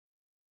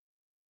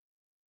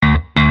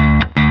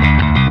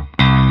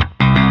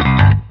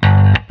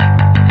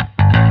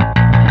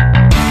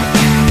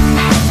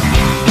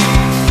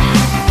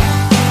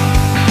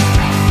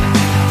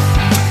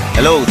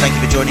Hello, thank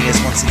you for joining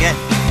us once again.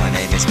 My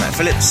name is Matt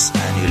Phillips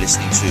and you're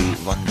listening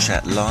to Run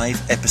Chat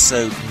Live,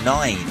 episode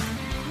 9.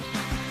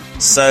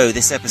 So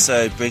this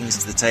episode brings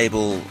to the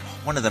table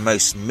one of the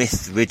most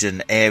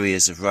myth-ridden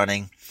areas of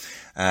running,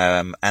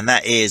 and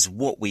that is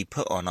what we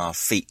put on our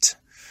feet.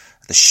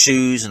 The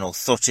shoes and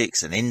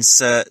orthotics and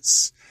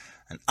inserts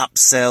and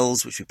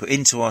upsells which we put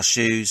into our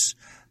shoes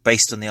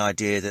based on the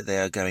idea that they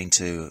are going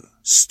to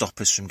stop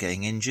us from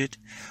getting injured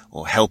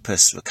or help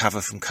us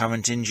recover from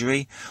current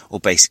injury or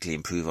basically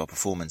improve our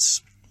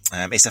performance.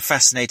 It's a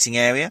fascinating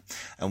area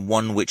and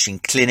one which in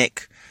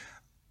clinic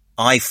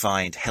I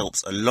find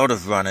helps a lot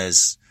of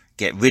runners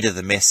get rid of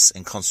the myths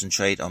and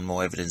concentrate on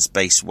more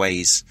evidence-based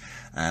ways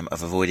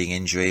of avoiding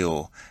injury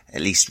or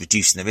at least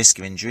reducing the risk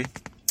of injury.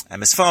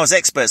 As far as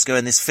experts go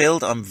in this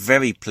field, I'm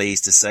very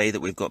pleased to say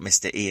that we've got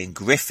Mr. Ian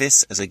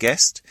Griffiths as a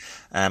guest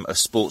of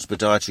Sports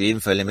Podiatry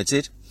Info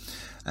Limited.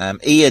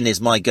 Ian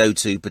is my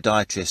go-to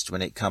podiatrist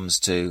when it comes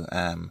to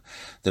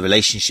the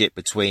relationship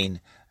between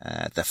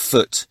the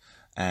foot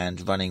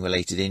and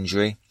running-related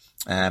injury.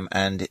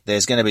 And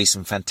there's going to be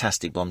some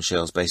fantastic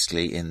bombshells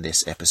basically in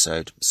this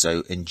episode.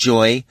 So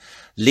enjoy,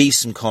 leave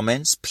some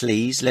comments,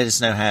 please. Let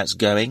us know how it's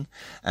going.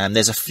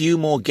 There's a few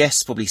more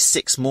guests, probably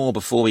 6 more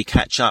before we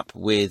catch up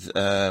with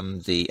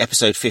the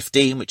episode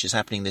 15, which is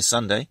happening this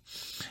Sunday.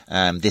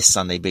 This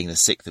Sunday being the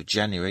 6th of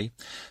January.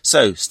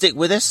 So stick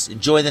with us,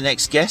 enjoy the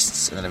next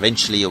guests, and then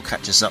eventually you'll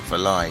catch us up for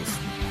live.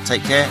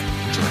 Take care,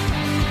 enjoy.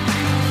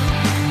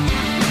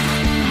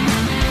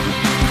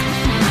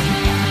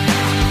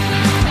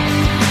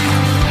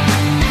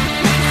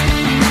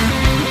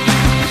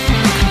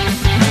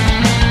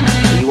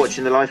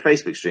 Watching the live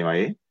Facebook stream, are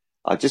you?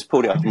 I just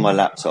pulled it up on my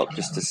laptop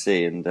just to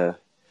see, and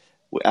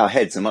our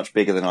heads are much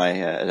bigger than I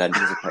had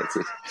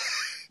anticipated.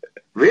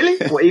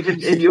 Really? What,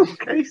 even in your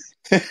case?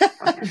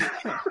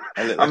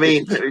 I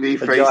mean,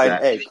 rephrase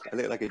that. Egg. I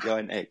look like a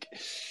giant egg.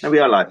 No, we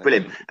are live.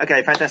 Brilliant.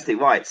 Okay, fantastic.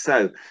 Right,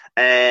 so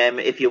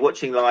if you're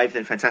watching live,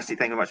 then fantastic.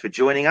 Thank you very much for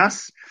joining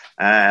us.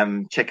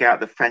 Check out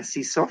the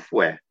fancy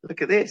software.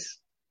 Look at this.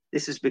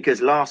 This is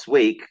because last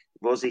week,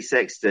 Rosie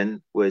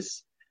Sexton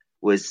was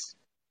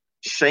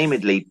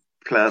shamedly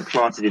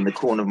planted in the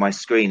corner of my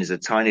screen as a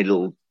tiny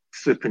little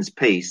threepence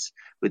piece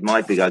with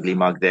my big ugly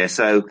mug there.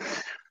 So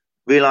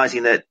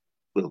realizing that,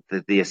 well,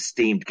 the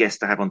esteemed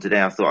guest I have on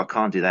today, I thought I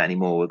can't do that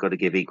anymore. We've got to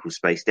give equal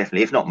space,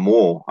 definitely, if not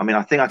more. I mean,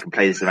 I think I can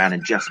play this around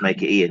and just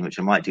make it Ian, which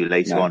I might do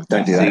later on.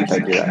 Don't do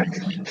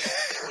that.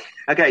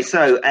 Okay,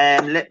 so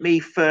let me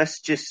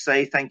first just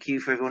say thank you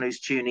for everyone who's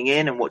tuning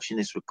in and watching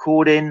this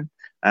recording.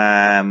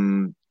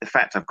 The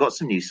fact I've got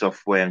some new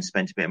software and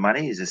spent a bit of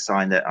money is a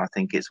sign that I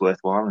think it's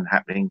worthwhile and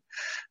happening.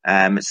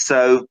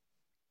 So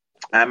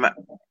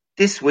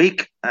this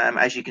week,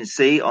 as you can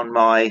see on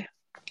my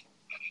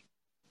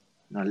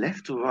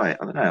left or right,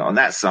 I don't know, on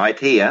that side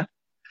here,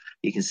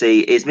 you can see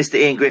is Mr.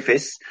 Ian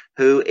Griffiths,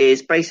 who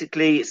is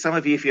basically, some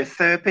of you, if you're a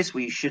therapist,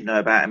 well, you should know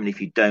about him. And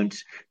if you don't,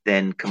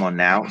 then come on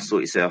now,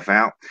 sort yourself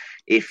out.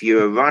 If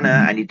you're a runner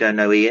and you don't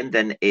know Ian,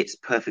 then it's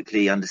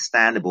perfectly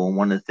understandable. And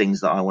one of the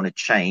things that I want to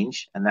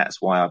change, and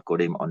that's why I've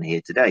got him on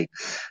here today.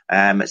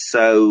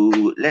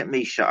 So let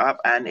me shut up.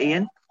 And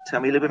Ian,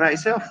 tell me a little bit about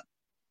yourself.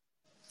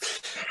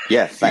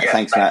 Yeah,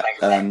 thanks, Matt.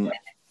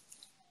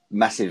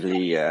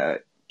 Massively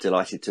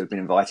delighted to have been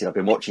invited. I've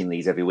been watching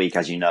these every week,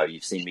 as you know.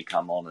 You've seen me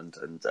come on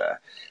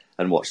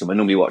and watch them. I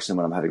normally watch them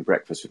when I'm having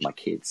breakfast with my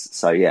kids.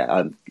 So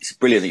yeah, it's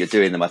brilliant that you're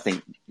doing them. I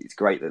think it's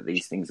great that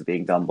these things are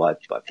being done by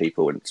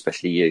people, and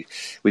especially you.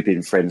 We've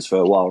been friends for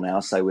a while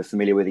now, so we're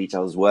familiar with each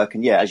other's work.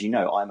 And yeah, as you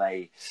know, I'm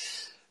a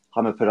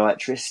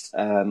podiatrist.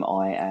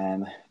 I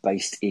am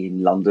based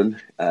in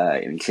London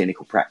in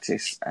clinical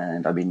practice,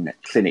 and I'm in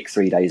clinic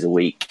 3 days a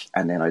week,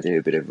 and then I do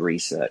a bit of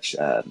research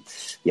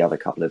the other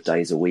couple of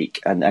days a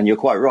week. And you're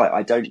quite right.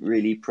 I don't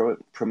really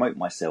promote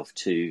myself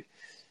to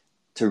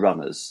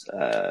runners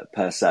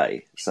per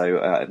se.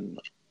 So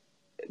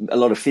a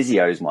lot of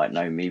physios might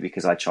know me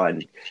because I try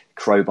and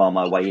crowbar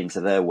my way into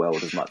their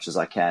world as much as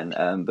I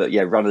can. But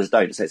yeah, runners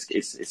don't. So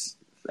it's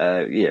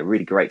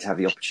really great to have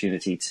the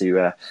opportunity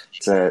to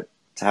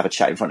have a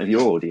chat in front of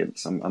your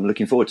audience. I'm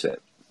looking forward to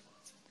it.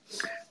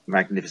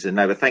 Magnificent.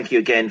 No, but thank you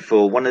again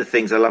for one of the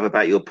things I love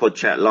about your Pod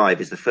Chat Live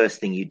is the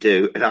first thing you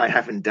do, and I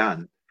haven't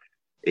done,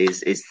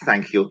 is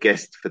thank your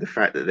guest for the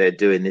fact that they're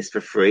doing this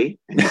for free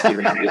and you're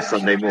giving up your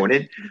Sunday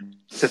morning.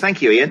 So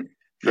thank you, Ian.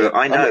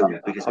 I know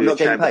because I'm not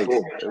getting paid.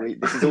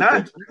 This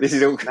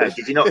is all good. No,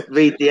 did you not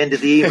read the end of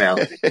the email?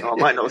 I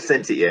might not have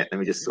sent it yet. Let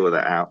me just sort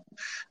that out.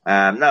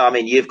 No, I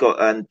mean, you've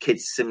got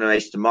kids similar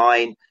age to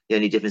mine. The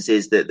only difference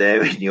is that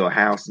they're in your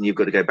house and you've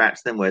got to go back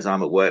to them, whereas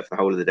I'm at work for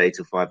the whole of the day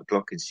till 5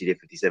 o'clock in Studio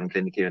 57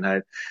 Clinic here in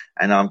Hove,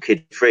 and I'm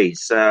kid free.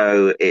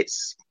 So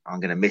I'm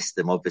going to miss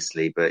them,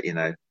 obviously, but you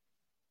know.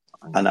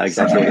 I know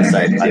exactly what you're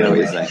saying. I know what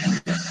you're saying.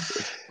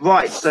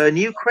 Right, so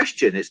new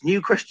question. It's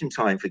new question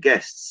time for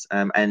guests.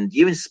 And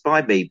you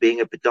inspired me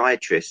being a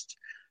podiatrist.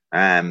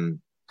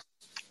 I'm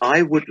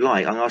going to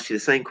ask you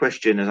the same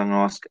question as I'm going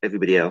to ask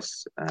everybody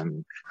else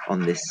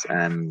on this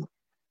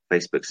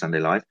Facebook Sunday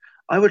Live.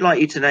 I would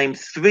like you to name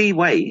 3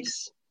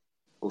 ways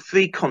or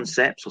 3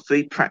 concepts or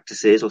 3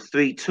 practices or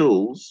 3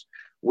 tools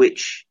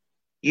which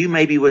you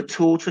maybe were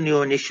taught on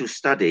your initial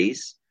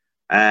studies,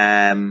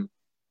 and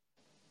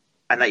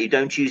that you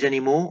don't use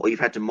anymore, or you've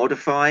had to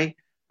modify,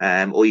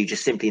 or you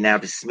just simply now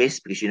dismiss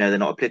because you know they're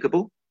not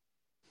applicable?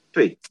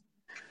 3.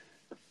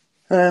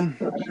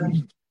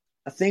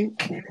 I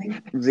think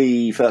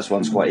the first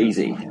one's quite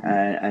easy,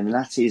 and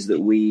that is that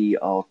we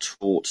are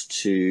taught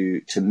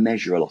to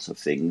measure a lot of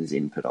things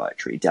in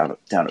podiatry down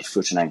at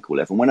foot and ankle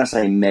level. And when I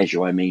say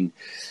measure, I mean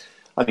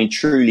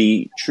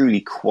truly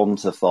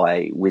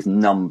quantify with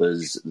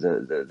numbers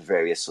the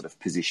various sort of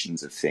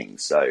positions of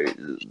things. So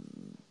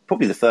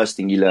probably the first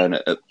thing you learn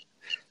at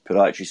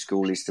podiatry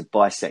school is to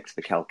bisect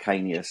the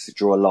calcaneus,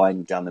 draw a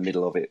line down the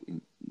middle of it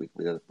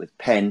with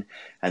pen,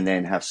 and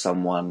then have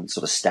someone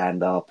sort of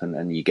stand up,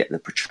 and you get the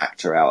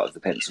protractor out of the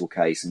pencil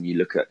case and you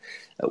look at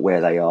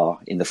where they are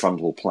in the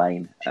frontal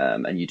plane,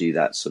 and you do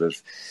that sort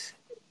of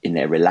in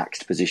their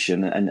relaxed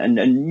position, and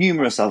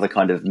numerous other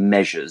kind of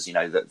measures,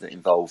 that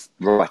involve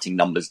writing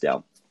numbers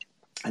down.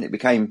 And it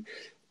became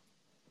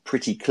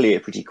pretty clear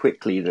pretty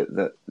quickly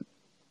that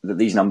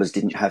these numbers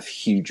didn't have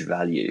huge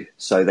value,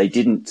 so they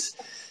didn't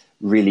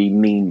really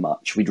mean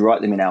much. We'd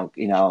write them in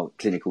our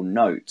clinical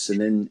notes,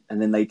 and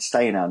then they'd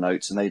stay in our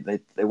notes, and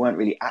they weren't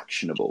really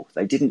actionable.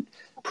 They didn't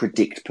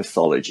predict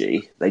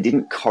pathology. They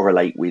didn't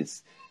correlate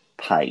with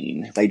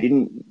pain. They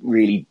didn't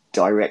really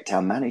direct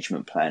our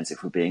management plans,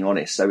 if we're being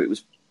honest. So it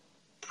was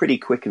pretty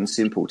quick and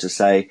simple to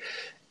say,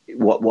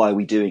 why are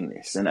we doing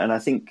this? And I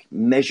think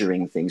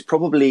measuring things,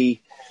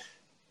 probably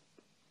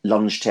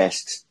lunge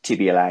test,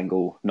 tibial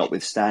angle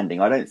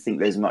notwithstanding, I don't think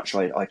there's much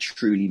I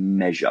truly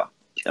measure.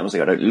 I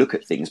don't look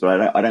at things,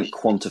 but I don't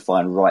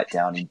quantify and write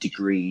down in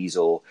degrees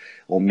or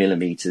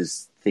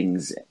millimeters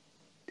things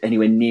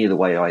anywhere near the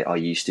way I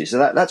used to.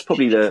 So that's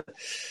probably the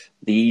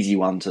easy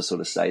one to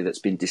sort of say that's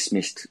been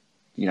dismissed,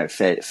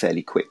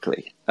 fairly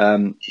quickly.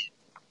 You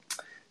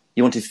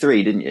wanted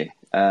 3, didn't you?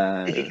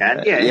 If you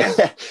can,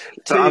 yeah.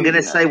 So I'm going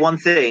to say one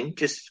thing,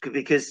 just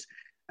because,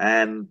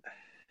 and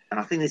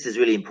I think this is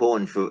really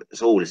important for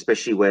us all,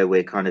 especially where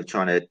we're kind of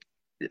trying to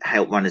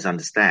help runners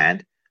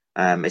understand.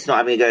 It's not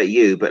having a go at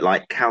you, but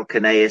like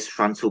calcaneus,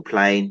 frontal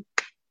plane.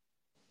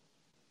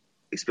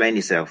 Explain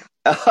yourself.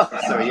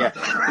 Sorry, yeah.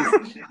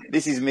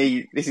 This is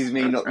me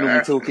not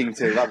normally talking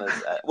to runners.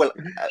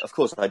 Of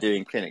course I do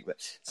in clinic, but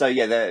so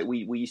yeah,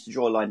 we used to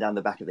draw a line down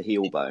the back of the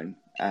heel bone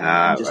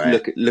and just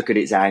right. look at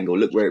its angle,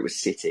 look where it was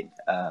sitting,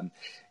 and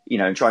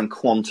try and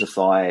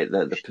quantify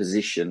the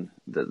position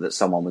that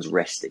someone was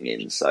resting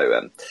in.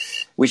 So,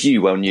 which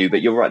you well knew,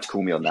 but you're right to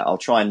call me on that. I'll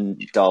try and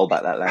dial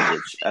back that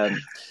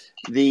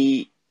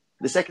language.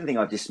 The second thing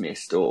I've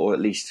dismissed, or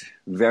at least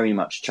very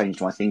much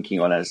changed my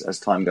thinking on as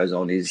time goes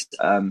on, is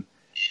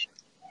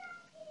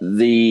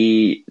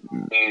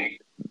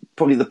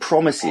probably the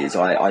promises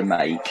I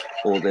make,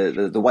 or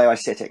the way I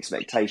set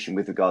expectation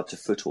with regard to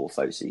foot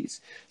orthoses,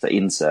 so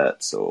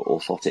inserts or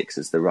orthotics,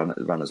 as the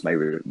runners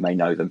may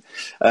know them.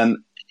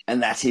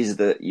 And that is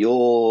that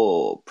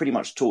you're pretty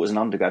much taught as an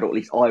undergrad, or at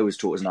least I was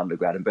taught as an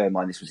undergrad, and bear in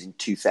mind this was in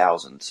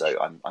 2000, so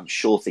I'm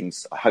sure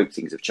I hope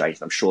things have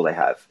changed. I'm sure they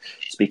have.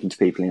 Speaking to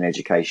people in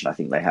education, I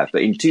think they have.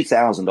 But in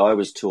 2000, I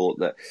was taught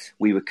that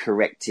we were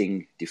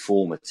correcting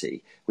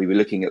deformity. We were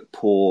looking at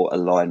poor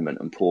alignment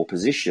and poor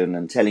position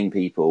and telling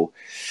people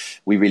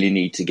we really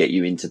need to get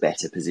you into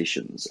better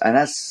positions. And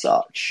as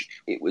such,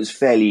 it was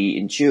fairly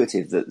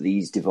intuitive that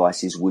these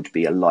devices would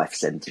be a life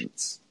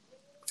sentence.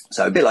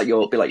 So a bit like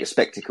your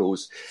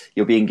spectacles,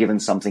 you're being given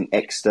something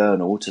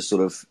external to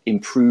sort of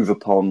improve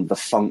upon the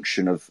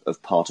function of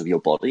part of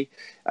your body.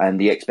 And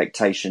the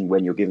expectation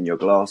when you're given your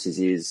glasses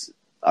is,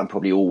 I'm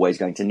probably always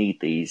going to need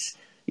these,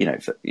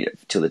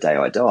 till the day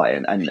I die.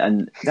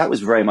 And that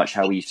was very much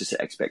how we used to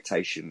set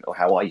expectation, or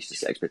how I used to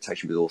set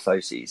expectation with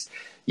orthoses.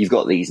 You've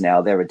got these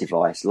now; they're a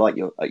device like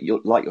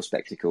your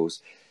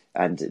spectacles,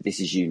 and this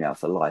is you now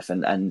for life.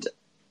 And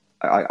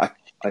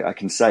I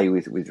can say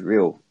with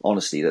real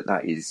honesty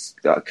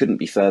that couldn't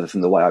be further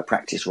from the way I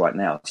practice right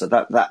now. So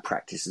that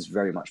practice has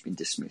very much been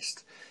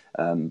dismissed,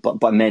 but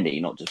by many,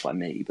 not just by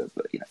me, but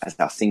as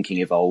our thinking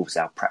evolves,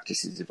 our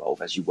practices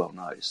evolve, as you well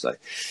know. So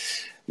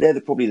they're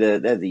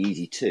the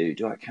easy 2.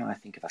 Can I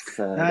think of a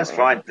third? No, that's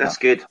fine. That's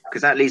good,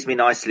 because that leads me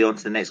nicely on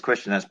to the next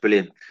question. That's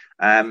brilliant.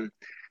 I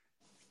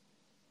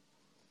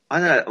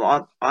don't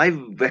know. I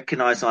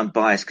recognise I'm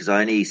biased because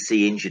I only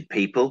see injured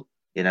people.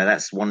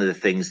 That's one of the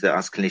things that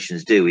us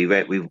clinicians do.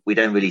 We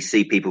don't really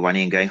see people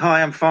running and going,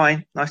 "Hi, I'm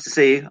fine. Nice to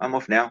see you. I'm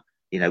off now."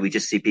 We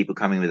just see people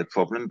coming with a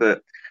problem.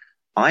 But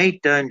I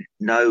don't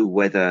know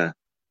whether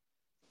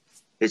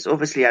it's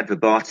obviously ad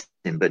verbatim,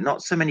 but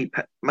not so many.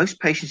 Most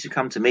patients who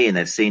come to me and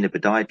they've seen a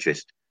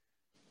podiatrist,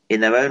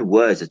 in their own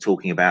words, are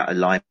talking about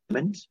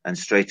alignment, and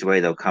straight away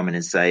they'll come in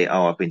and say,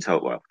 "Oh, I've been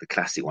told." Well, the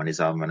classic one is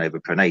arm run over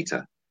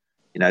pronator.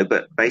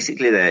 But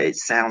basically, it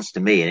sounds to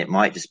me, and it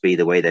might just be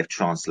the way they've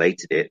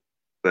translated it,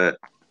 but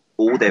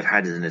all they've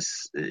had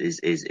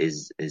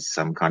is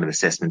some kind of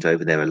assessment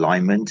over their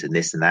alignment and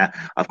this and that.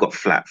 I've got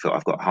flat foot,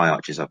 I've got high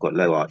arches, I've got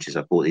low arches,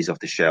 I've bought these off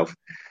the shelf.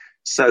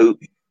 So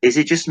is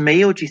it just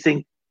me, or do you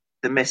think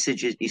the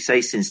message is, you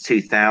say since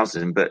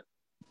 2000, but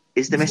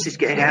is the message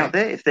getting out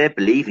there? If they're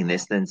believing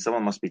this, then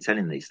someone must be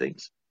telling these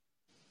things.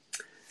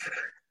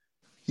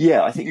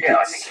 Yeah, I think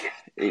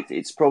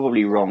it's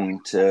probably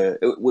wrong to.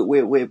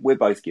 We're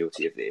both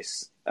guilty of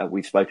this.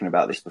 We've spoken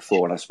about this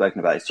before, and I've spoken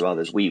about this to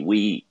others.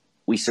 We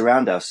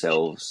surround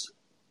ourselves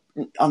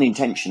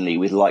unintentionally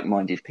with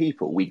like-minded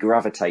people. We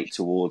gravitate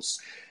towards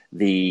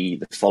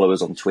the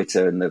followers on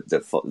Twitter and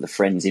the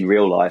friends in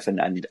real life and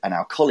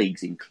our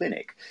colleagues in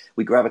clinic.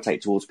 We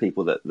gravitate towards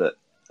people that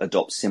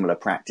adopt similar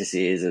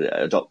practices,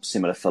 adopt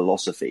similar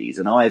philosophies,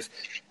 and I've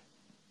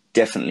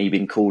definitely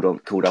been called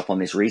up on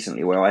this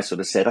recently, where I sort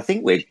of said, I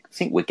think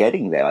we're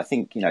getting there. I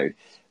think,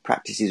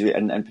 practices,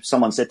 and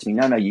someone said to me,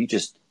 no,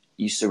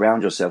 you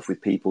surround yourself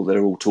with people that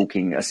are all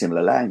talking a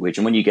similar language.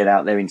 And when you get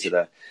out there into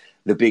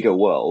the bigger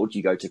world,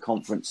 you go to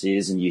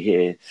conferences and you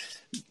hear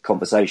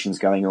conversations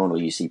going on, or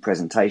you see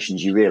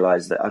presentations, you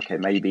realize that, okay,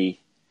 maybe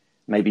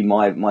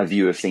my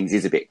view of things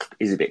is a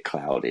bit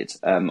clouded.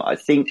 I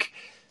think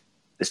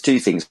there's two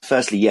things.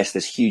 Firstly, yes,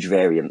 there's huge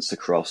variance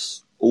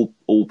across all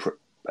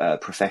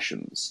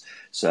professions.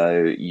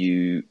 So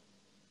you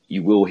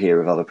will hear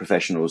of other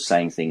professionals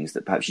saying things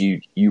that perhaps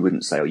you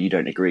wouldn't say or you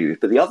don't agree with.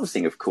 But the other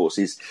thing, of course,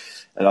 is,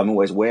 and I'm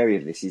always wary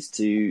of this, is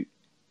to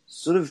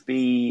sort of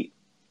be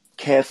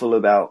careful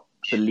about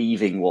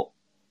believing what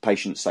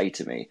patients say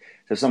to me.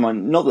 So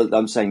someone, not that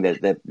I'm saying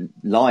that they're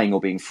lying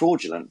or being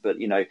fraudulent, but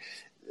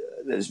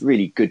there's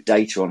really good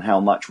data on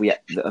how much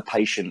a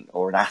patient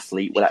or an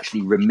athlete will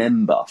actually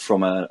remember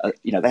from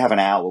they have an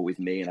hour with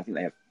me, and I think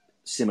they have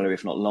similar,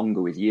 if not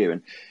longer, with you.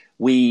 And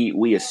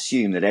we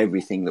assume that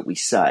everything that we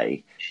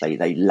say,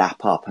 they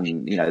lap up,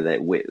 and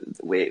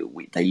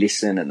they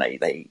listen and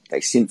they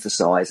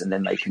synthesize, and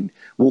then they can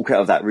walk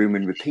out of that room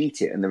and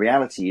repeat it. And the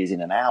reality is, in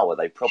an hour,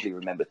 they probably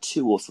remember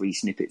 2 or 3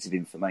 snippets of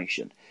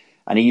information,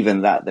 and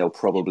even that they'll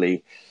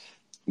probably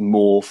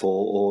morph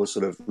or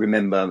sort of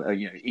remember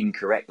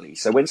incorrectly.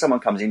 So when someone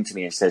comes into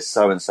me and says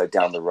so and so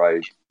down the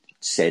road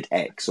said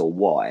X or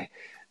Y,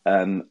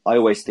 I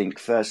always think,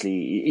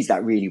 firstly, is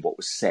that really what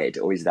was said,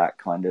 or is that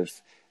kind of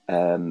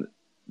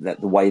that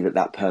the way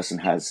that person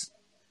has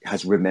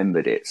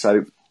remembered it?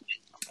 So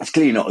it's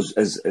clearly not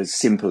as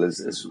simple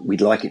as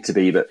we'd like it to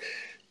be, but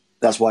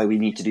that's why we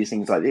need to do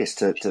things like this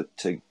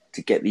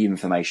to get the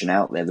information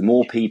out there. The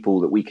more people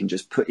that we can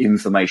just put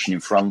information in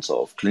front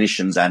of,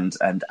 clinicians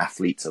and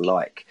athletes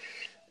alike,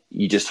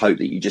 you just hope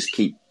that you just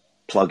keep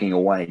plugging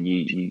away and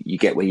you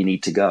get where you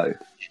need to go.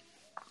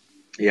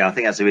 Yeah, I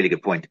think that's a really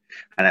good point.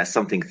 And that's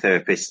something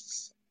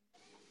therapists,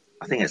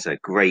 I think it's a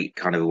great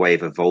kind of way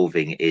of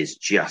evolving, is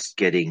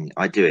just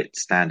I do it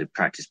standard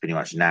practice pretty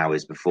much now,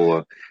 is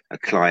before a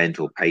client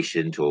or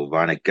patient or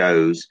runner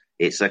goes,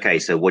 it's okay,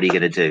 so what are you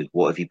going to do?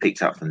 What have you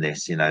picked up from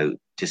this?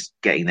 Just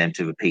getting them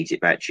to repeat it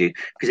back to you,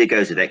 because it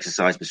goes with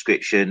exercise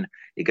prescription.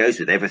 It goes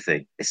with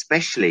everything,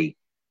 especially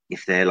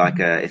if they're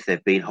if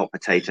they've been hot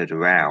potatoed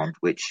around,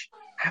 which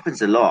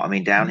happens a lot. I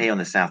mean, down here on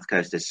the South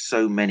Coast, there's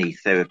so many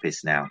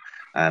therapists now.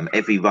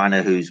 Every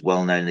runner who's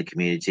well known in the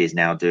community is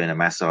now doing a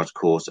massage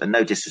course, and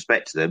no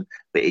disrespect to them,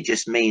 but it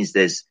just means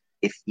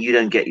if you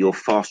don't get your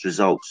fast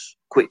results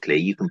quickly,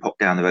 you can pop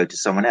down the road to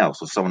someone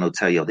else, or someone will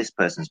tell you, oh, this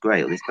person's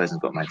great, or this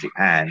person's got magic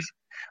hands.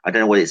 I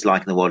don't know what it's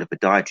like in the world of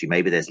podiatry.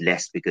 Maybe there's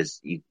less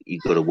because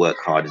you've got to work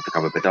hard to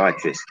become a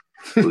podiatrist.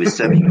 But with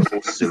so many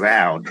courses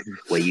around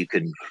where you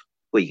can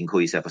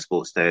call yourself a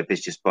sports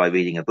therapist just by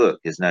reading a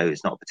book. It's not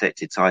a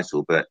protected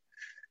title, but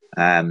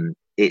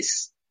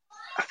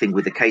I think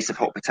with the case of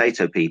hot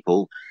potato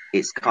people,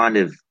 it's kind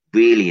of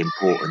really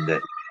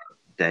important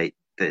that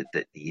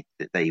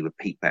they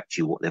repeat back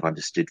to you what they've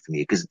understood from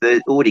you, because they're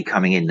already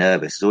coming in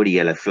nervous. There's already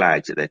yellow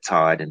flags that they're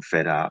tired and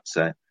fed up.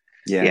 So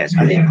yeah, it's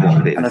really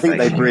important. And I think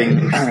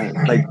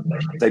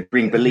they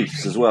bring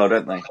beliefs as well,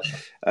 don't they?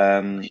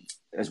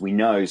 As we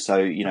know, so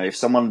if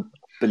someone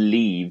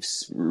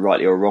believes,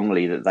 rightly or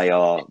wrongly, that they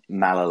are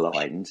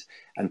malaligned,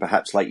 and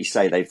perhaps, like you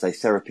say, they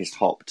therapist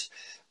hopped.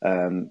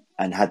 And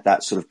had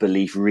that sort of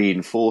belief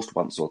reinforced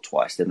once or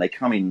twice, then they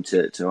come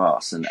into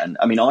us. And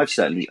I mean, I've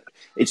certainly,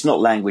 it's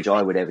not language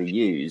I would ever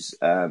use,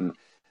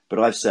 but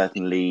I've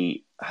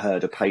certainly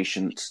heard a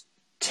patient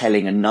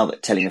telling a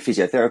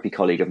physiotherapy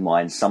colleague of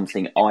mine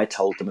something I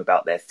told them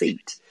about their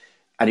feet,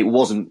 and it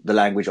wasn't the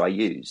language I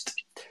used.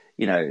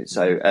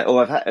 So,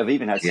 or I've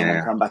even had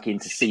someone come back in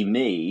to see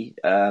me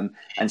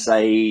and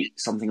say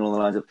something along the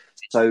lines of,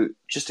 so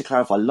just to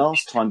clarify,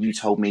 last time you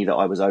told me that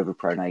I was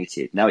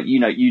overpronated. Now, you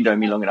know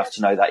me long enough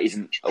to know that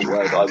isn't a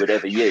word I would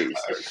ever use.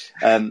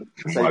 Oh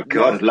my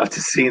God, I'd love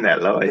to see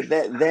that live.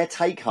 Their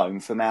take home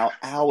from our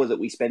hour that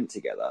we spent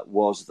together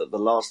was that the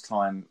last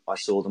time I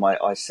saw them,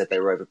 I said they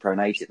were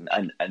overpronated,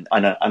 and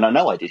I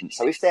know I didn't.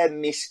 So if they're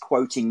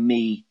misquoting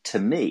me to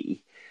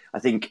me, I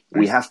think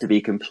we have to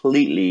be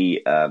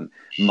completely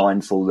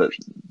mindful that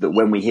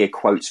when we hear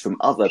quotes from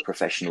other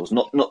professionals,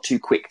 not too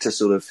quick to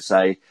sort of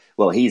say,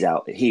 well,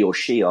 he or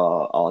she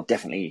are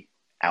definitely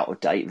out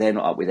of date. They're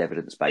not up with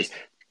evidence base.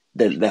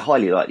 They're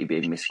highly likely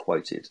being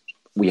misquoted.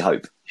 We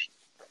hope.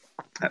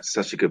 That's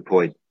such a good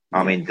point.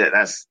 I mean,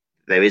 that's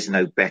there is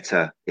no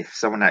better. If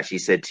someone actually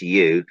said to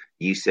you,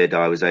 you said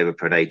I was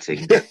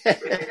overpronating,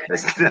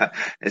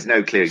 there's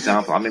no clear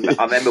example. I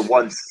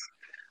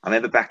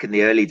remember back in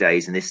the early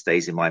days, and this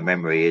stays in my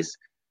memory, is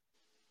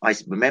I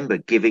remember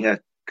giving a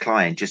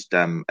client just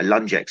a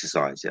lunge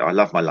exercise. I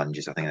love my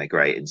lunges. I think they're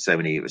great in so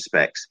many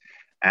respects.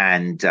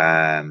 And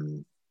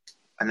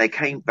they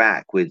came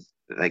back with,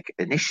 like,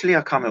 initially,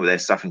 I can't remember what they're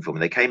suffering from.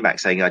 They came back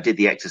saying, I did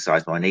the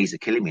exercise, my knees are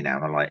killing me now.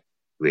 And I'm like,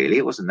 really?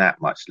 It wasn't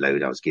that much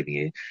load I was giving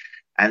you.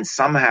 And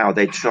somehow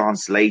they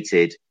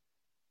translated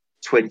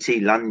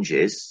 20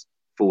 lunges,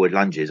 forward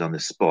lunges on the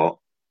spot,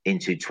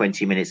 into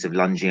 20 minutes of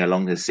lunging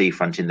along the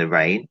seafront in the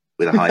rain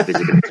with a high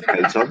visibility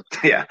coat on.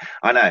 Yeah,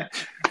 I know.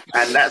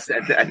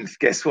 And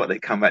guess what? They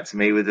come back to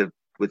me with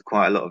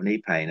quite a lot of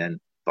knee pain.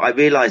 But I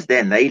realized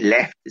then they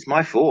left. It's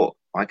my fault.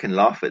 I can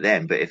laugh at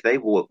them, but if they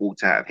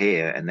walked out of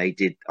here and they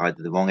did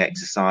either the wrong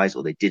exercise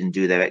or they didn't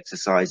do their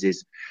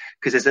exercises,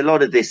 because there's a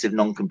lot of this of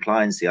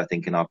non-compliancy, I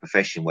think, in our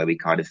profession, where we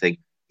kind of think,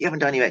 you haven't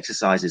done your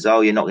exercises.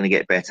 Oh, you're not going to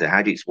get better.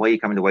 Why are you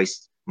coming to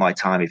waste my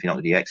time if you're not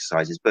going to do your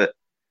exercises? But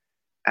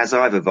as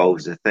I've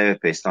evolved as a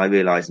therapist, I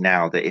realize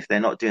now that if they're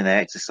not doing their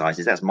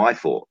exercises, that's my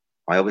fault.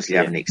 I obviously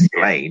haven't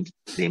explained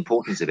the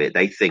importance of it.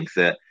 They think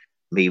that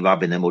me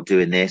rubbing them or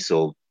doing this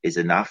or is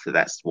enough,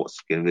 that's what's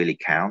going to really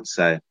count.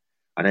 So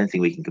I don't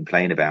think we can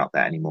complain about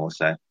that anymore.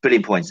 So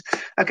brilliant points.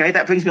 Okay,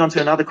 that brings me on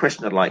to another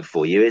question I'd like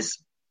for you is,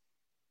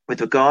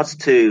 with regards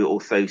to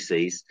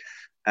orthoses,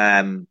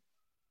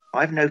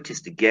 I've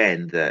noticed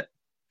again that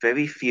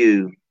very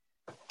few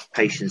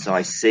patients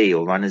I see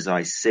or runners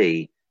I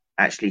see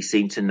actually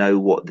seem to know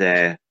what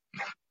the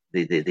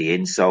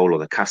insole or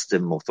the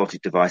custom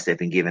orthotic device they've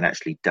been given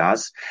actually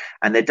does.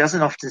 And there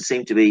doesn't often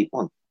seem to be,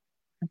 well,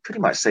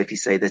 pretty much safely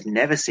say there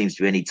never seems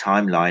to be any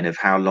timeline of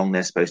how long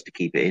they're supposed to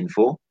keep it in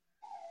for.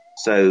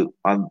 So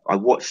I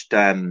watched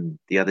the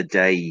other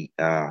day,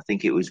 I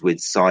think it was with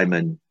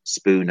Simon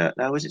Spooner.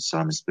 No, was it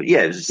Simon Spooner?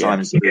 Yeah, it was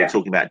Simon Spooner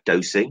talking about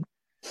dosing.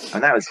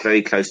 And that was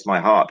very close to my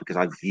heart because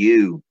I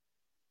view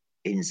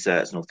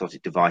inserts and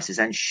orthotic devices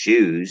and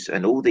shoes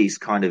and all these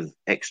kind of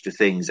extra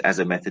things as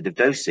a method of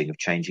dosing, of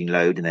changing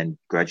load and then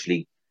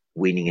gradually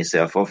weaning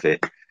yourself off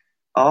it.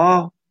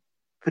 Are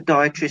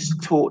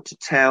podiatrists taught to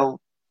tell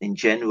in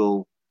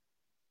general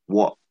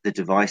what the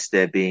device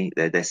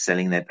they're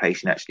selling their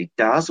patient actually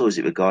does, or is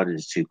it regarded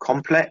as too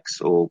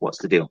complex, or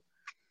what's the deal?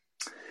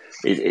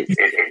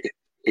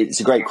 It's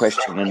a great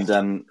question,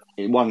 and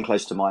one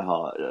close to my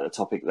heart, a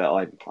topic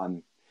that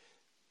I'm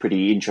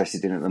pretty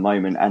interested in at the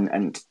moment.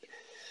 And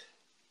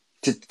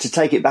to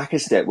take it back a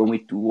step,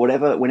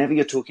 whenever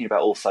you're talking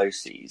about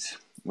orthoses,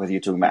 whether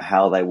you're talking about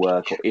how they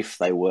work or if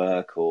they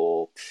work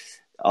or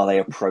are they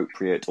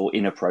appropriate or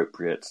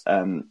inappropriate,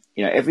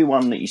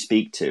 everyone that you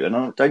speak to, and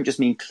I don't just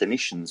mean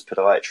clinicians,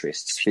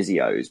 podiatrists,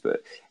 physios,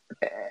 but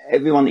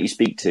everyone that you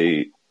speak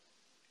to,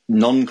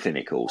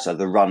 non-clinical, so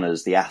the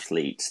runners, the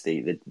athletes,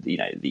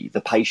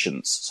 the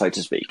patients, so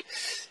to speak,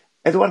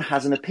 everyone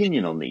has an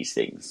opinion on these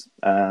things,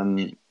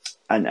 and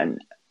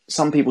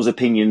some people's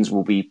opinions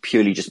will be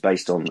purely just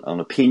based on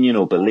opinion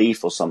or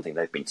belief or something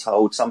they've been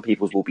told. Some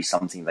people's will be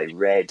something they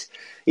read.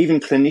 Even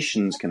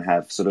clinicians can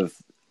have sort of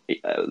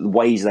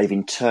ways they've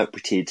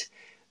interpreted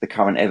the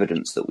current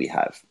evidence that we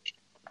have.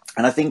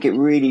 And I think it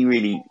really,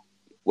 really,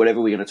 whatever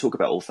we're going to talk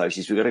about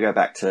orthoses, we've got to go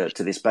back to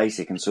this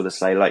basic and sort of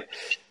say, like,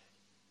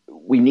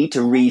 we need to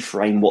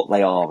reframe what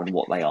they are and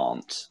what they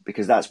aren't,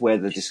 because that's where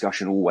the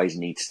discussion always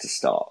needs to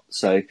start.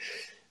 So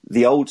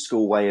the old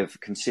school way of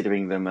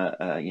considering them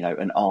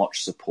an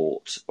arch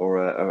support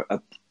or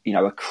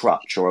a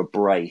crutch or a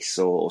brace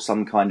or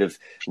some kind of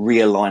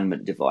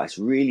realignment device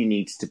really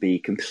needs to be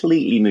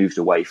completely moved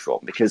away from,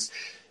 because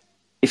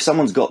if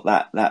someone's got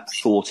that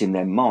thought in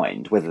their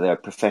mind, whether they're a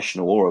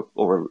professional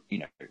or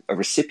a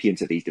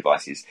recipient of these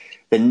devices,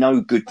 then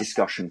no good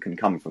discussion can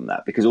come from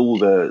that, because all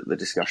the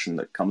discussion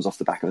that comes off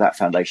the back of that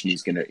foundation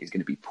is going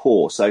to be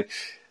poor. So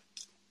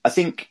I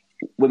think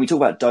when we talk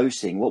about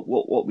dosing,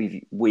 what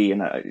we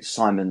and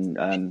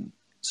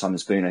Simon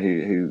Spooner,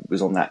 who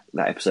was on that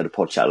episode of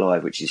Pod Chat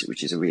Live, which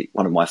is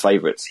one of my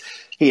favourites,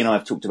 he and I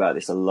have talked about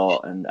this a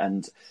lot,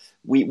 and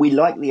we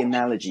like the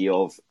analogy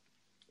of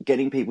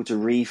getting people to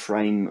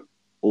reframe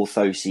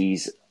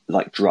orthoses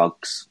like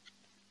drugs.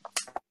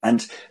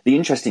 And the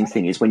interesting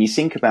thing is, when you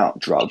think about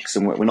drugs,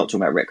 and we're not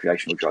talking about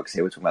recreational drugs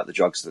here, we're talking about the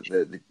drugs that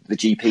the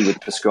GP would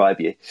prescribe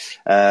you.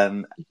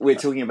 We're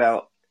talking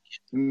about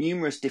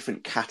numerous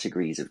different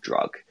categories of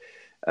drug,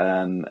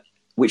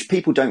 which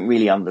people don't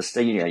really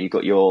understand. You've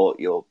got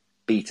your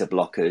beta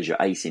blockers, your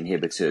ACE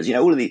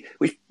inhibitors, all of the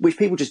which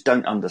people just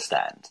don't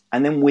understand.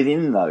 And then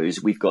within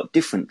those, we've got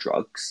different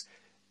drugs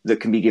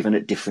that can be given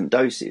at different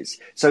doses.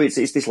 So it's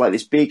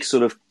this big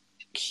sort of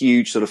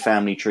huge sort of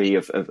family tree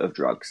of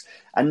drugs,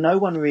 and no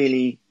one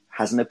really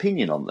has an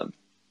opinion on them,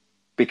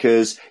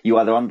 because you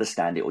either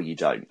understand it or you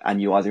don't,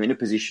 and you're either in a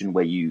position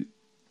where you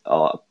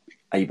are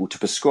able to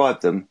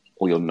prescribe them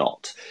or you're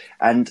not.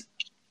 And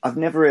I've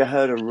never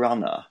heard a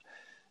runner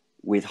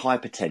with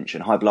hypertension,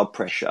 high blood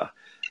pressure,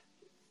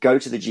 go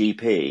to the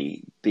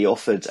GP, be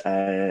offered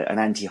an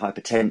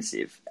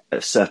antihypertensive,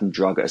 a certain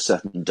drug at a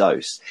certain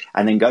dose,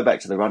 and then go back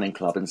to the running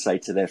club and say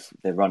to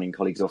their running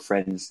colleagues or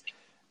friends,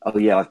 oh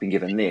yeah, I've been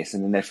given this,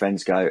 and then their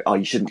friends go, oh,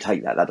 you shouldn't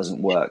take that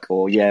doesn't work,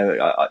 or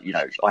yeah,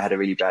 I had a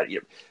really bad,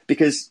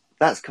 because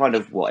that's kind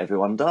of what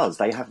everyone does.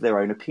 They have their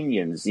own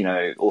opinions,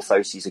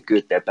 orthoses are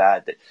good, they're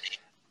bad,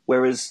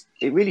 whereas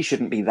it really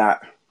shouldn't be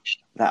that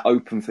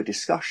open for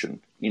discussion.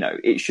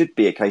 It should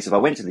be a case of, I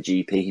went to the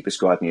GP, he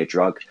prescribed me a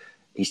drug,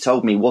 he's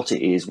told me what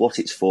it is, what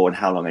it's for, and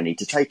how long I need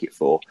to take it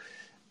for.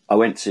 I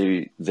went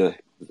to the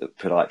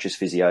podiatrist,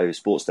 physio,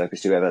 sports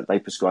therapist, whoever, they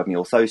prescribed me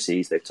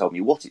orthoses, they've told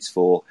me what it's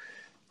for,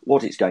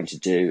 what it's going to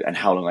do, and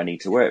how long I need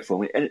to wear it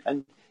for.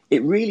 And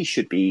it really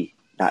should be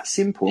that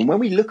simple. And when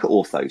we look at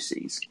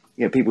orthoses,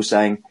 people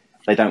saying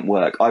they don't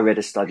work. I read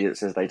a study that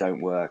says they don't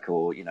work,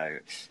 or,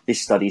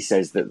 this study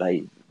says that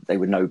they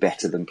were no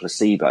better than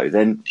placebo.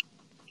 Then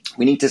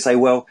we need to say,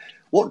 well,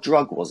 what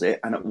drug was it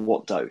and at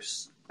what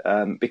dose?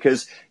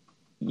 Because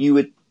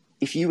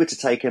if you were to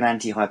take an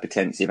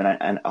antihypertensive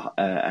and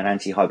an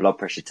anti-high blood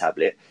pressure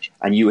tablet,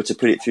 and you were to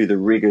put it through the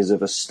rigors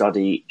of a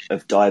study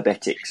of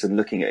diabetics and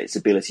looking at its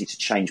ability to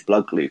change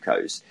blood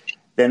glucose,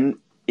 then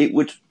it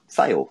would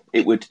fail.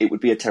 It would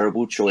be a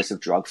terrible choice of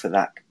drug for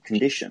that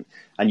condition.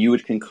 And you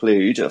would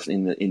conclude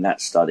in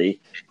that study,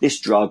 this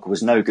drug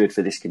was no good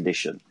for this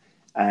condition.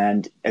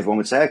 And everyone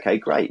would say, okay,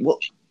 great.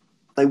 What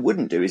they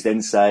wouldn't do is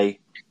then say,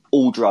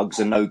 all drugs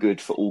are no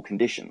good for all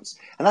conditions.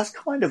 And that's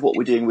kind of what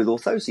we're doing with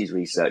orthoses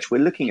research. We're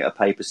looking at a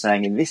paper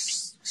saying in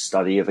this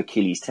study of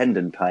Achilles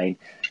tendon pain,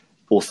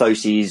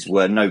 orthoses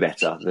were no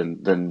better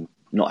than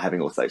not having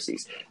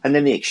orthoses. And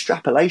then the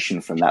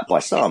extrapolation from that by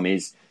some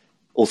is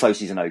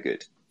orthoses are no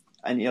good.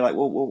 And you're like,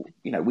 well,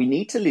 we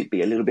need to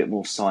be a little bit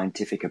more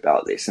scientific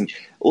about this. And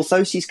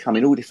orthoses come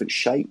in all different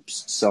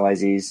shapes,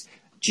 sizes,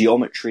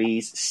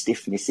 geometries,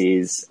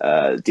 stiffnesses,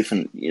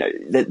 different,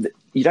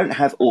 you don't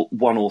have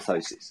one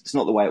orthosis. It's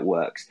not the way it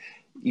works.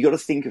 You got to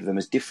think of them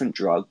as different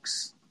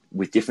drugs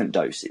with different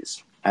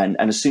doses. And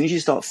as soon as you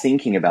start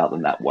thinking about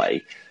them that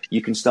way,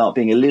 you can start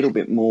being a little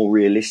bit more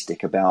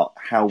realistic about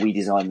how we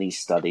design these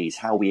studies,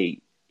 how we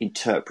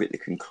interpret the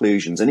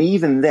conclusions. And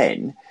even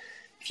then,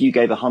 if you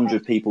gave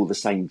 100 people the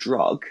same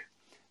drug,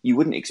 you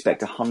wouldn't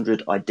expect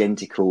 100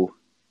 identical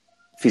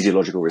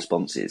physiological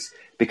responses,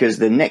 because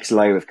the next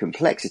layer of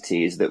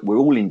complexity is that we're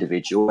all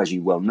individual, as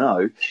you well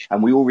know,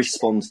 and we all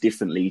respond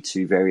differently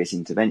to various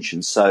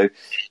interventions. So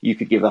you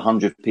could give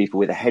 100 people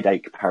with a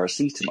headache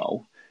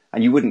paracetamol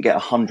and you wouldn't get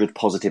 100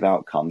 positive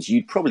outcomes.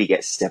 You'd probably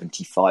get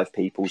 75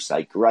 people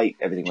say, great,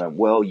 everything went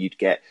well. You'd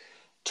get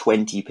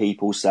 20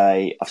 people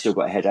say, I've still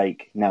got a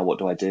headache, now what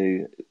do I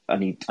do? I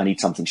need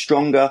something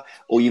stronger.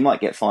 Or you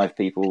might get 5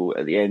 people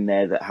at the end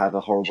there that have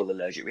a horrible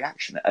allergic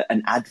reaction,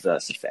 an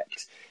adverse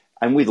effect.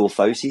 And with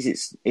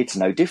orthoses, it's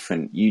no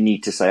different. You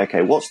need to say,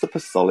 okay, what's the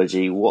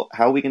pathology?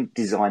 How are we going to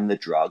design the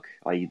drug,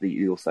 i.e.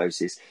 the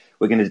orthosis?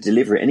 We're going to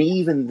deliver it. And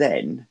even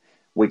then,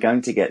 we're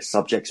going to get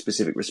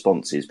subject-specific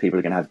responses. People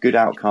are going to have good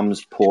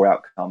outcomes, poor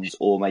outcomes,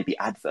 or maybe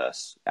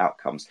adverse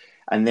outcomes.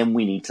 And then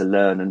we need to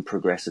learn and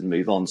progress and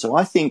move on. So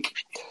I think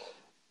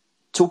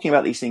talking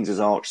about these things as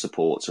arch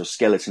supports or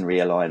skeleton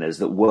realigners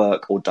that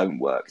work or don't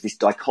work, this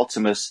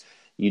dichotomous,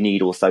 you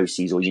need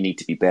orthoses or you need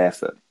to be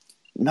barefoot,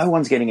 no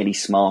one's getting any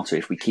smarter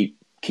if we keep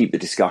the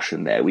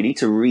discussion there. We need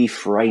to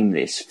reframe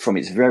this from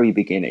its very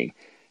beginning,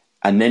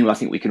 and then I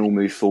think we can all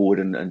move forward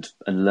and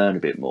learn a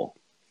bit more.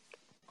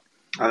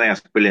 I think that's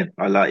brilliant.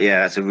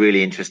 That's a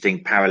really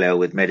interesting parallel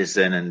with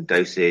medicine and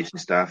dosage and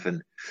stuff.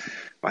 And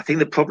I think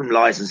the problem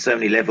lies on so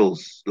many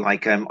levels.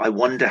 Like, I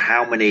wonder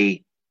how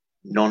many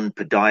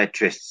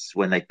non-podiatrists,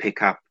 when they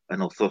pick up an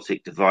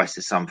orthotic device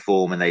of some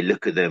form and they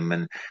look at them,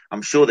 and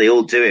I'm sure they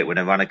all do it when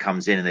a runner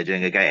comes in and they're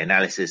doing a gait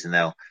analysis, and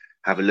they'll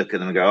have a look at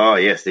them and go, oh,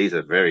 yes, these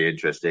are very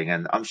interesting.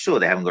 And I'm sure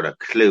they haven't got a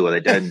clue, or they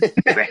don't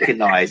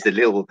recognize the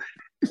little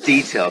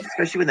details,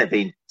 especially when they've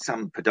been,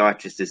 some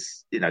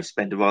podiatrists,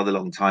 spend a rather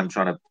long time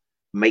trying to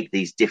make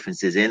these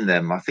differences in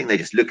them. I think they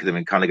just look at them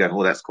and kind of go,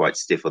 oh, that's quite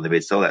stiff on the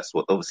midsole. That's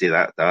what obviously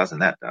that does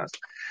and that does.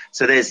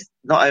 So there's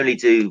not only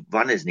do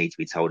runners need to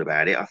be told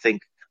about it, I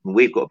think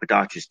we've got a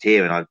podiatrist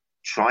here, and I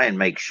try and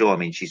make sure,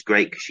 she's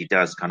great because she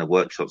does kind of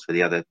workshops for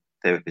the other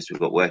therapists we've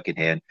got working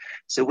here. And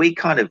so we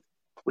kind of,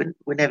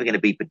 we're never going to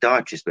be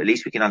podiatrists, but at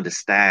least we can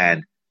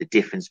understand the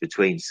difference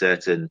between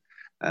certain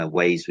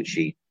ways which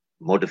she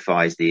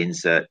modifies the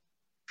insert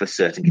for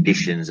certain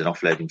conditions and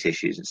offloading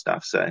tissues and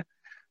stuff. So,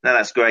 no,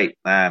 that's great.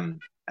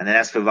 And then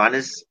as for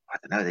runners, I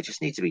don't know, they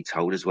just need to be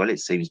told as well, it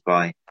seems,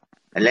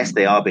 unless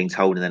they are being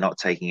told and they're not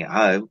taking it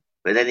home.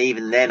 But then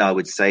even then, I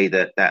would say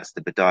that that's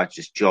the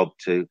podiatrist's job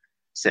to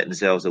set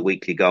themselves a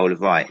weekly goal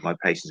of, right, my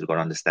patients have got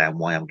to understand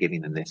why I'm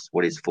giving them this,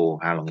 what it's for,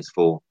 how long it's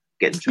for.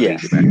 Get them to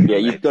read about it. Yeah,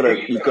 you've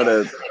got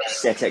to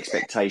set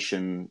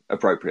expectation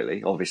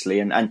appropriately, obviously,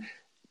 and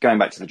going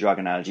back to the drug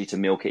analogy, to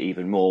milk it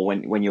even more,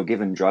 when you're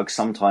given drugs,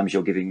 sometimes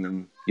you're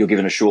given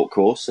a short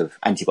course of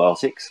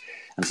antibiotics,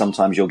 and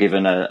sometimes you're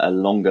given a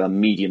longer,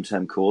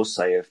 medium-term course,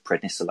 say of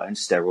prednisolone,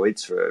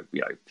 steroids for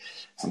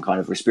some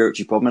kind of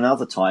respiratory problem. And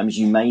other times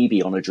you may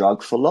be on a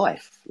drug for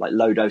life, like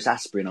low-dose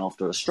aspirin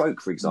after a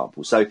stroke, for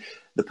example. So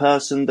the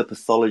person, the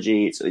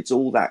pathology, it's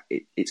all that.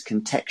 It's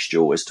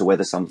contextual as to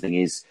whether something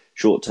is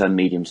short-term,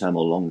 medium-term,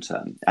 or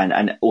long-term.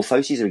 And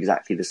orthoses are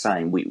exactly the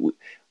same.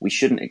 We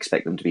shouldn't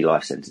expect them to be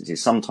life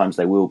sentences. Sometimes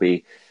they will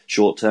be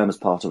short-term as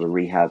part of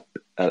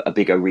a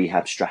bigger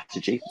rehab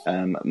strategy.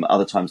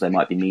 Other times they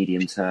might be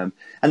medium-term.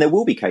 And there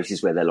will be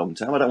cases where they're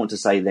long-term. I don't want to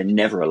say they're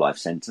never a life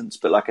sentence,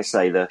 but like I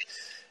say,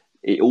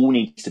 it all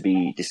needs to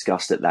be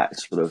discussed at that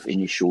sort of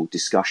initial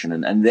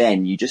discussion. And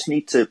then you just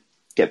need to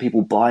get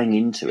people buying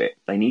into it.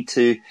 They need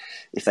to,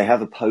 if they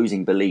have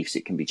opposing beliefs,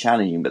 it can be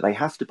challenging, but they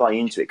have to buy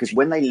into it, because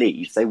when they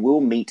leave, they will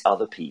meet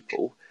other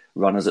people,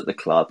 runners at the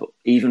club,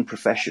 even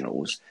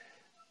professionals,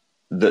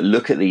 that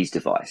look at these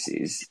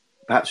devices,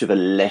 perhaps with a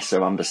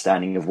lesser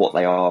understanding of what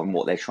they are and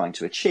what they're trying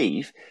to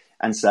achieve,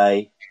 and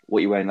say, what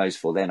are you wearing those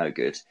for? They're no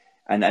good.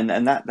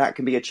 And that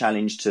can be a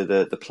challenge to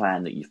the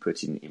plan that you've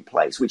put in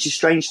place, which is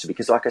strange to me,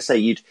 because like I say,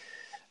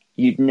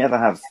 you'd never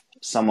have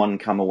someone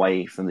come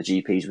away from the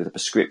GPs with a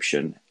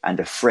prescription and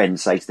a friend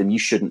say to them, you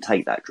shouldn't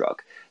take that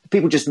drug.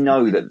 People just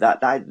know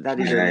that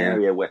is an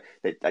area where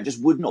that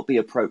just would not be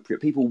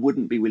appropriate. People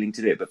wouldn't be willing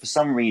to do it. But for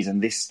some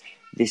reason, this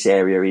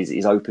area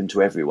is open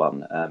to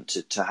everyone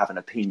to have an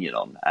opinion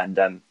on.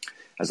 And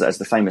as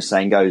the famous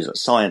saying goes,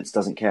 science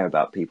doesn't care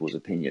about people's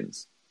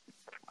opinions.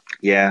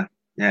 Yeah.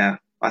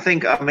 I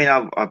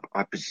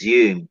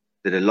presume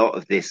that a lot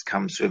of this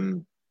comes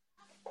from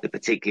the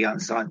particularly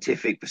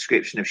unscientific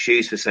prescription of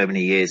shoes for so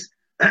many years.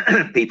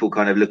 People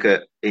kind of look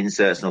at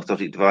inserts and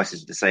orthotic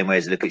devices the same way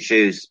as they look at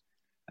shoes.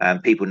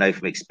 People know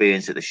from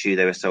experience that the shoe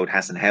they were sold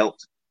hasn't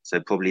helped. So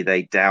probably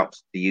they doubt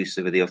the use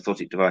of the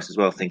orthotic device as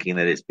well, thinking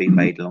that it's been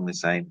made along the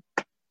same.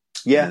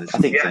 Yeah, I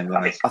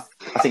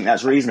think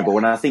that's reasonable.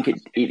 And I think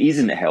it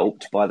isn't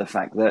helped by the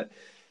fact that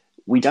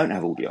we don't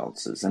have all the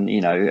answers. And,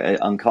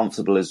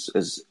 uncomfortable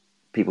as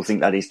people think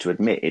that is to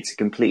admit, it's a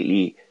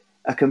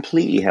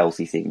completely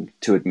healthy thing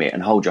to admit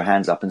and hold your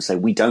hands up and say,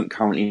 we don't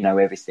currently know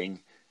everything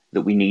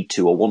that we need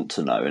to or want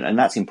to know. And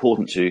that's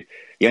important to,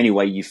 the only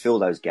way you fill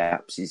those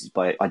gaps is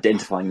by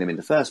identifying them in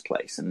the first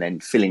place and then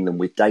filling them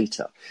with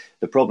data.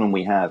 The problem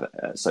we have,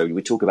 so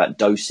we talk about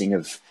dosing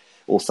of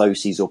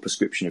orthoses or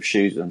prescription of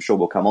shoes, I'm sure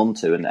we'll come on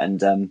to,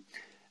 and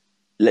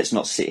let's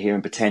not sit here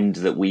and pretend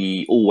that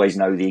we always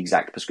know the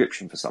exact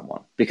prescription for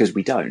someone, because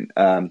we don't.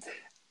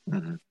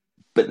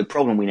 But the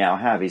problem we now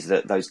have is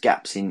that those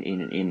gaps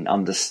in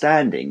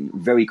understanding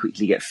very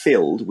quickly get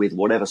filled with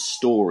whatever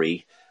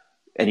story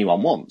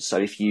anyone wants. So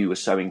if you were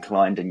so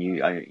inclined and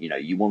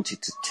you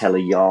wanted to tell a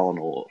yarn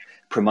or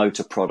promote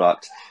a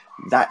product,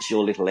 that's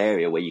your little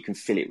area where you can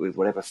fill it with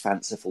whatever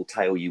fanciful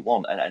tale you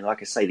want. And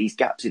like I say, these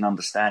gaps in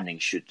understanding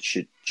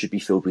should be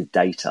filled with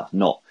data,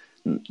 not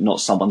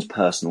someone's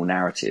personal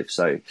narrative.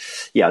 So,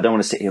 yeah, I don't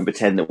want to sit here and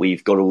pretend that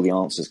we've got all the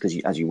answers, because,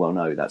 as you well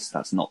know,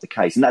 that's not the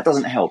case, and that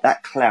doesn't help.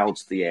 That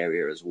clouds the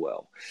area as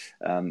well.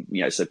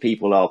 So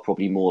people are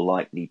probably more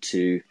likely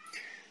to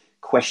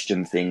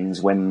question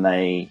things when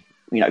they,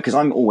 because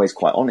I'm always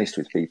quite honest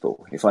with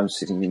people. If I'm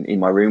sitting in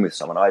my room with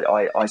someone,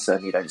 I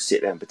certainly don't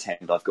sit there and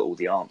pretend I've got all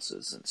the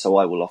answers. And so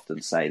I will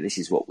often say, this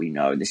is what we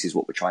know, and this is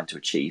what we're trying to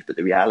achieve. But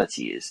the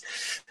reality is,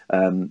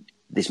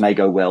 this may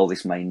go well,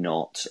 this may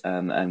not,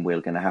 and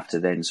we're going to have to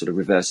then sort of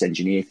reverse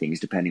engineer things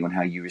depending on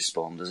how you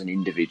respond as an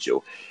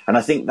individual. And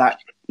I think that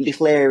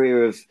little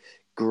area of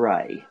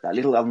grey, that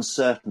little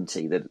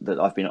uncertainty that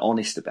I've been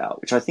honest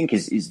about, which I think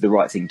is the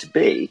right thing to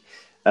be,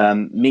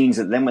 means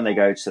that then when they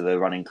go to the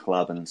running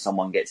club and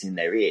someone gets in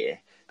their ear,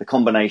 the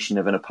combination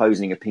of an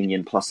opposing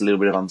opinion plus a little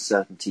bit of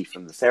uncertainty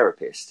from the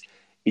therapist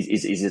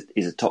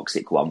is a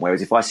toxic one.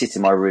 Whereas if I sit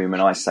in my room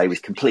and I say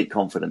with complete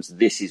confidence,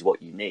 this is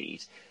what you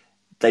need,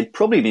 they'd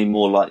probably be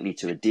more likely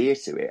to adhere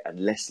to it and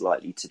less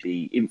likely to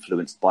be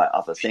influenced by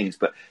other things.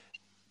 But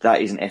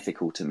that isn't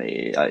ethical to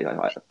me.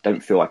 I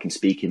don't feel I can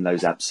speak in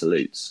those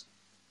absolutes.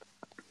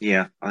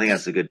 Yeah, I think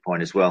that's a good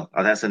point as well.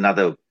 That's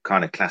another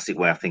kind of classic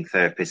way I think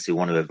therapists who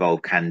want to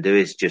evolve can do,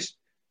 is just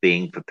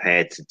being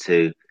prepared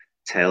to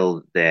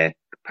tell their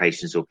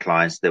patients or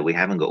clients that we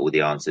haven't got all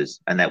the answers,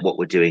 and that what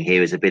we're doing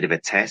here is a bit of a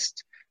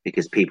test,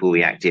 because people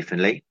react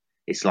differently.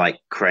 It's like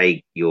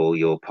Craig,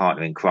 your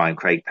partner in crime,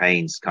 Craig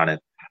Payne's kind of,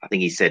 I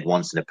think he said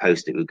once in a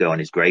post it would go on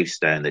his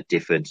gravestone that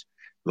different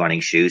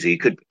running shoes, or you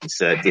could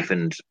insert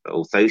different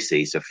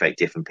orthoses to affect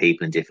different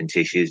people in different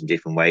tissues in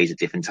different ways at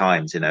different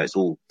times. It's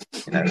all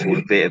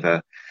a bit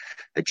of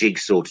a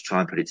jigsaw to try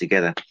and put it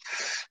together.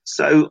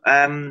 So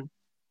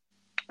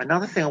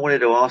another thing I wanted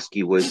to ask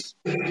you was,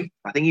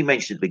 I think you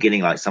mentioned at the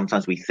beginning, like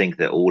sometimes we think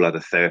that all other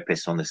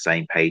therapists are on the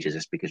same page as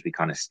us because we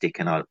kind of stick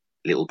in our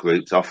little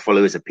groups. Our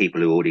followers are people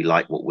who already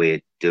like what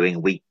we're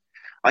doing.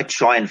 I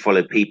try and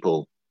follow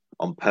people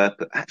on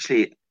purpose.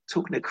 Actually,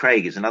 talking to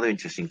Craig is another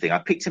interesting thing. I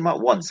picked him up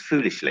once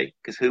foolishly,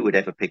 because who would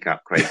ever pick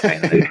up Craig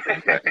Payne?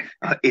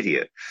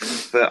 Idiot.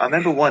 But I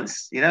remember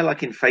once,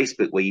 like in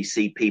Facebook where you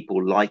see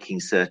people liking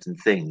certain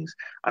things.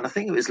 And I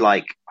think it was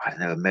like, I don't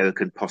know,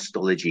 American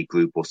Postology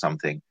Group or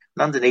something.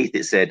 And underneath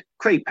it said,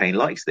 Craig Payne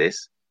likes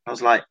this. I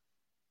was like,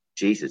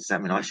 Jesus, does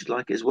that mean I should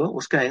like it as well?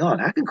 What's going on?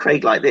 How can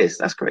Craig like this?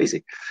 That's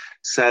crazy.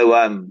 So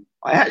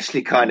I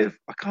actually I can't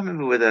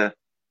remember whether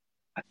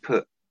I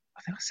think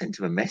I sent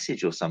him a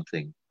message or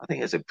something. I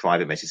think it's a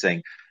private message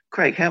saying,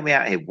 Craig, help me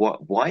out here.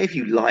 Why have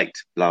you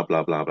liked blah,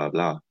 blah, blah, blah,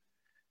 blah?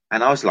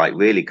 And I was like,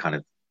 really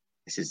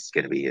this is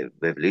going to be a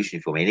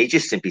revolution for me. And he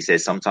just simply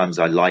says, sometimes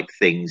I like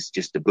things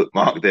just to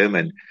bookmark them.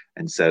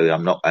 And so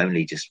I'm not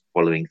only just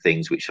following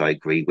things which I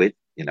agree with,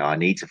 I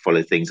need to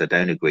follow things I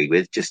don't agree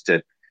with just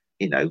to,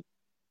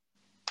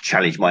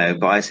 challenge my own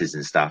biases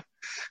and stuff.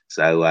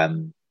 So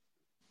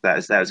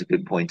that was a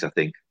good point, I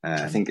think.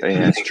 I think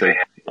it's true.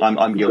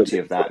 I'm guilty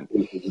of that.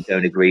 You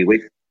don't agree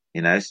with,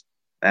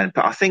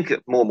 but I think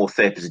more and more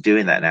therapists are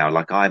doing that now.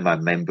 Like I'm a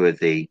member of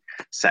the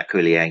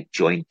Sacroiliac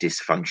Joint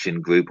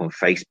Dysfunction group on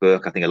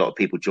Facebook. I think a lot of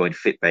people joined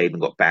FitBabe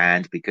and got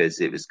banned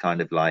because it was kind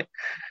of like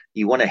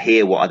you want to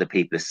hear what other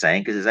people are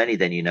saying, because it's only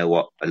then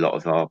what a lot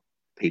of our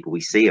people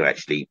we see are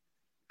actually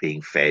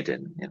being fed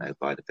and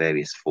by the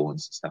various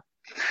forms and stuff.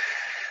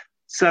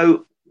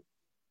 So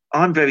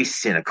I'm very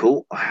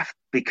cynical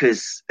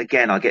because,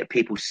 again, I get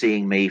people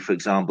seeing me, for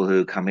example,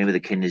 who come in with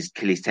Achilles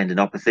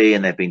tendinopathy,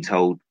 and they've been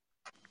told,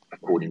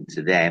 according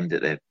to them,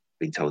 that they've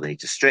been told they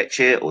need to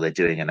stretch it, or they're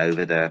doing an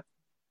over the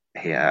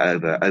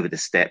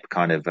step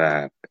kind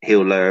of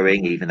heel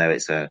lowering, even though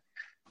it's an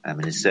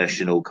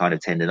insertional kind of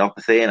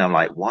tendinopathy. And I'm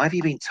like, why have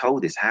you been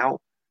told this? How?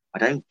 I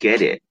don't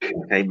get it.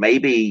 Okay,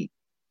 maybe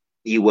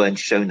you weren't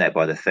shown that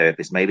by the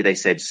therapist. Maybe they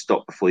said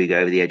stop before you go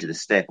over the edge of the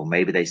step, or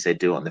maybe they said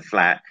do it on the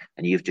flat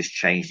and you've just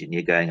changed it and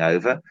you're going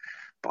over.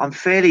 But I'm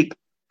fairly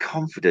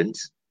confident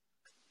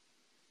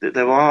that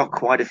there are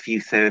quite a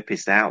few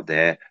therapists out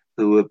there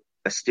who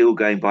are still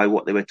going by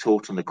what they were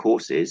taught on the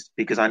courses,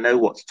 because I know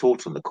what's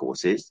taught on the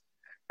courses,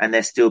 and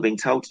they're still being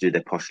told to do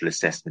their postural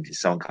assessment. If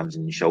someone comes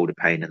in shoulder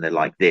pain and they're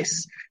like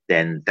this,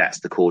 then that's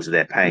the cause of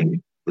their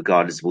pain,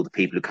 regardless of all the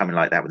people who come in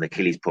like that with an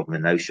Achilles problem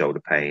and no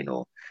shoulder pain,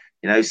 or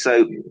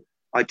so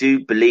I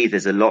do believe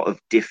there's a lot of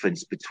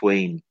difference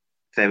between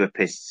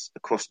therapists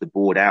across the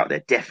board out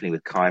there, definitely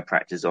with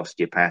chiropractors,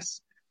 osteopaths.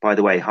 By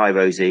the way, hi,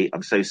 Rosie.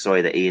 I'm so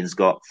sorry that Ian's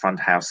got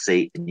front house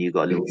seat and you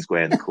got a little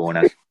square in the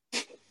corner.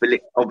 But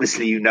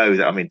obviously,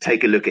 that.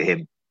 Take a look at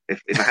him.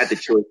 If I had the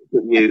choice to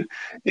put you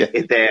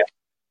in there,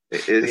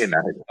 it's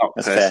not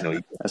That's personal.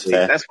 Fair. That's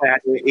fair. That's why I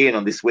had Ian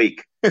on this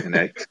week, to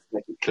make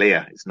it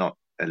clear. It's not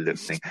a look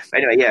thing. But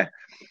anyway, yeah.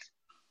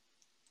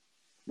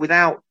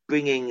 Without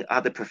bringing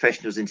other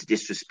professionals into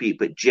disrepute,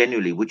 but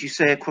generally, would you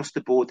say across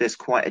the board there's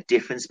quite a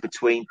difference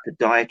between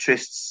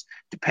podiatrists,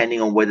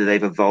 depending on whether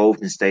they've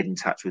evolved and stayed in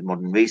touch with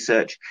modern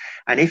research?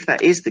 And if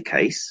that is the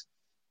case,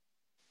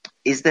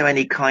 is there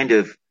any kind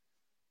of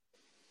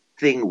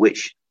thing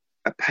which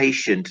a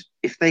patient,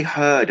 if they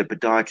heard a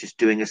podiatrist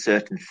doing a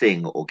certain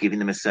thing or giving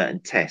them a certain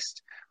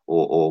test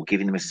or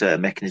giving them a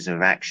certain mechanism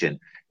of action,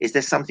 is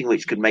there something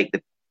which could make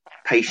the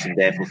patient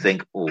therefore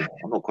think, oh,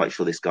 I'm not quite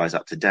sure this guy's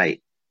up to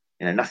date?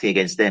 Nothing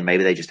against them.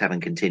 Maybe they just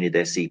haven't continued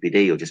their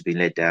CPD or just been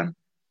led down.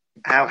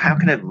 How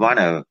can a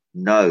runner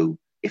know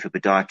if a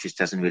podiatrist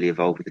hasn't really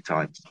evolved with the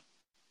times?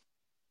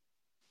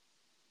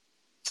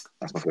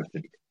 That's my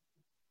question.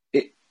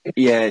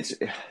 It's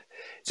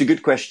a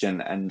good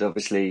question, and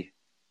obviously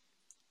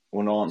I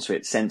want to answer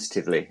it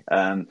sensitively.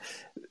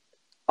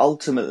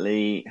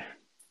 Ultimately,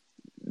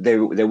 there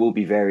will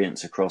be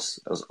variance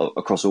across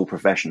all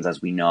professions, as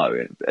we know,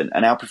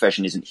 and our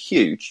profession isn't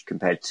huge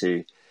compared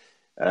to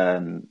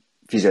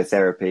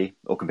physiotherapy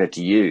or compared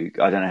to you.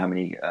 I don't know how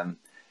many.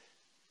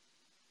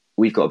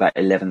 We've got about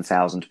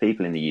 11,000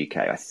 people in the UK,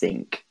 I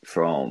think,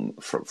 from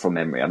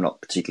memory. I'm not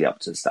particularly up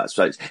to the stats.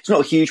 So it's not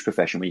a huge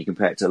profession when you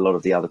compare it to a lot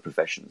of the other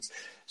professions.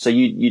 So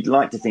you'd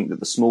like to think that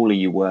the smaller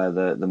you were,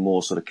 the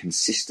more sort of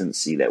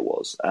consistency there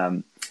was.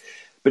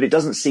 But it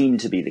doesn't seem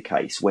to be the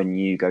case when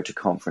you go to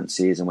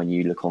conferences and when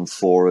you look on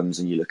forums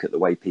and you look at the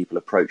way people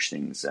approach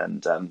things.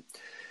 And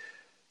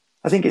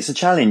I think it's a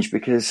challenge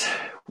because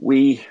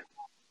we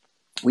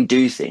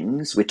do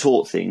things, we're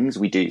taught things,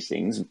 we do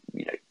things.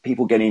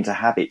 People get into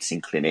habits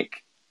in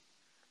clinic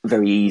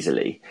very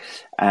easily.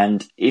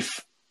 And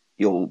if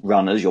your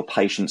runners, your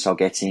patients are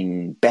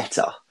getting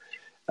better,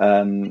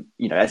 I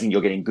think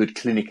you're getting good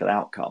clinical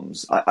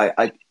outcomes.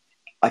 I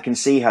can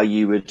see how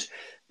you would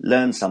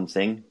learn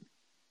something,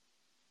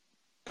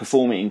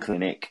 perform it in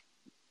clinic,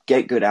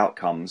 get good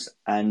outcomes,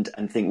 and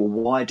think, well,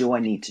 why do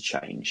I need to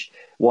change?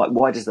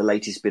 Why does the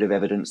latest bit of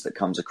evidence that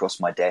comes across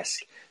my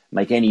desk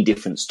make any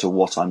difference to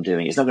what I'm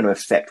doing? It's not going to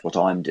affect what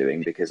I'm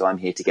doing because I'm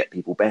here to get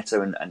people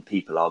better, and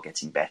people are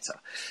getting better.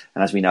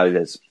 And as we know,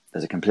 there's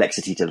a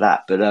complexity to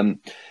that. But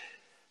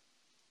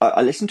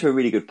I listened to a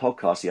really good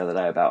podcast the other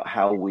day about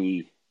how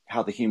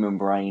the human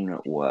brain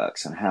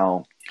works and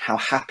how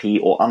happy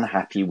or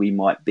unhappy we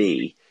might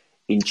be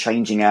in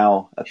changing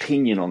our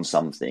opinion on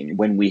something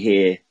when we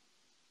hear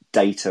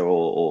data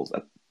or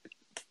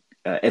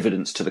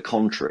evidence to the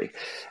contrary.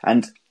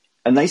 And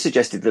they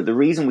suggested that the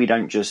reason we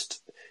don't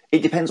just,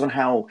 it depends on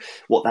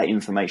what that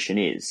information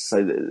is.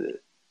 So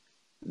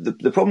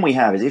the problem we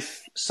have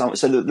is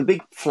the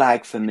big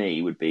flag for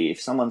me would be if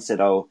someone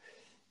said, oh,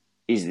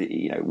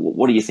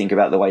 what do you think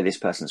about the way this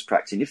person's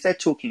practicing? If they're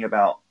talking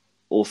about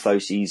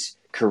orthoses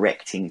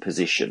correcting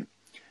position,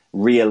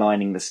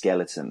 realigning the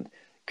skeleton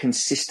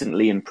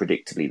consistently and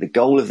predictably, the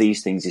goal of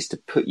these things is to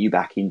put you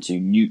back into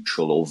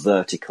neutral or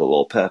vertical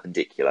or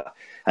perpendicular.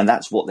 And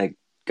that's what they're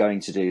going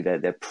to do.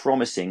 They're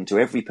promising to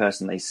every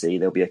person they see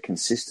there'll be a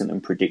consistent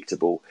and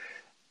predictable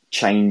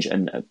change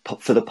and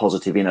for the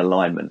positive in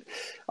alignment.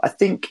 I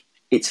think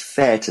it's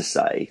fair to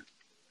say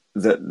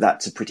that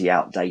that's a pretty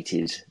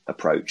outdated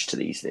approach to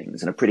these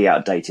things and a pretty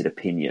outdated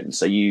opinion.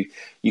 So you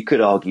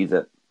could argue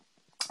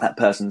that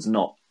person's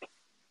not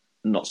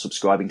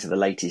subscribing to the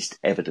latest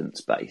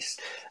evidence base,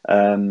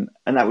 and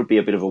that would be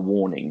a bit of a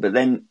warning. But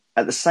then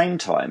at the same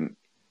time,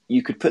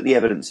 you could put the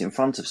evidence in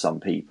front of some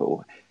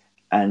people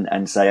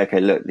and say,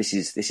 okay, look, this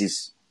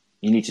is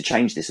you need to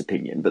change this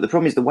opinion. But the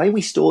problem is the way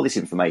we store this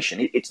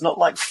information. It's not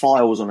like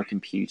files on a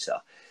computer,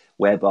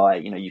 whereby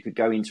you could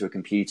go into a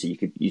computer,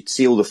 you'd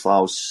see all the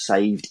files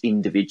saved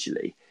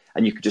individually,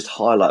 and you could just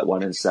highlight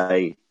one and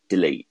say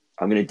delete.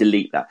 I'm going to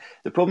delete that.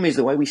 The problem is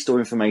the way we store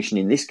information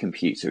in this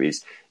computer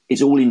is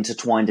it's all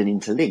intertwined and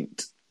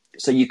interlinked.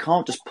 So you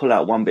can't just pull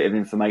out one bit of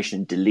information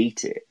and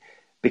delete it,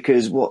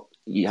 because what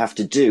you have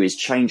to do is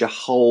change a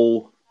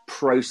whole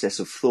process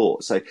of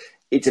thought. So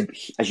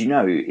as you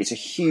know, it's a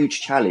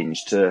huge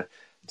challenge to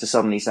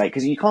suddenly say,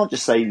 because you can't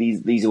just say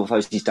these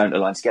orthoses don't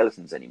align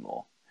skeletons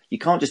anymore. You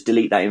can't just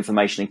delete that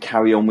information and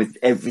carry on with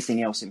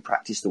everything else in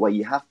practice the way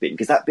you have been,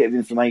 because that bit of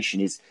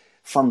information is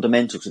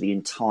fundamental to the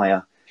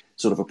entire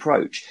sort of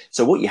approach.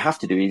 So what you have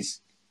to do is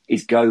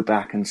go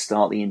back and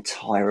start the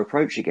entire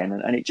approach again.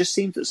 And it just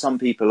seems that some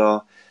people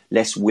are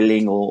less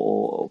willing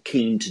or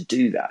keen to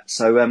do that.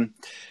 So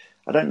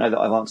I don't know that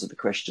I've answered the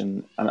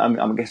question. And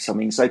I guess I'm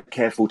being so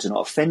careful to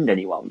not offend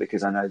anyone,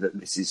 because I know that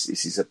this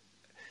is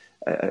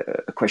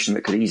a question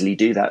that could easily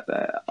do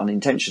that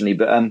unintentionally.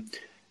 But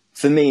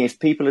for me, if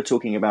people are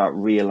talking about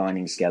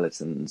realigning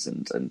skeletons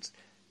and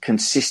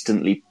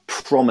consistently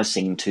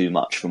promising too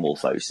much from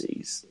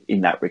orthoses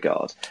in that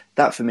regard,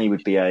 that for me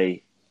would be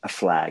a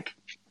flag.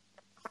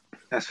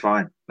 That's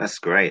fine. That's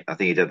great. I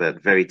think you did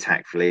that very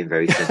tactfully and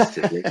very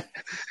sensitively.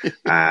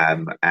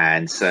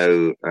 And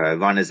so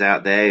runners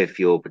out there, if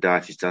your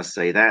podiatrist does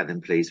say that,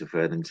 then please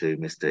refer them to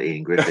Mr.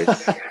 Ian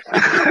Griffiths.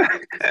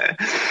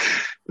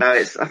 No,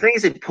 I think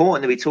it's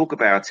important that we talk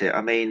about it.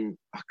 I mean,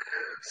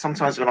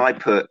 sometimes when I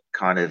put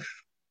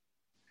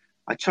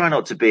I try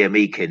not to be a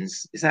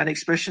Meekins. Is that an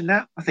expression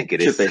now? I think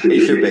it is. It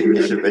should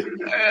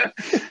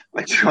be.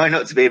 I try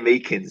not to be a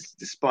Meekins,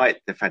 despite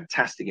the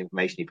fantastic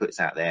information he puts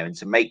out there. And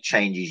to make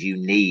changes, you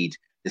need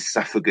the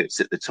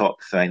suffragettes at the top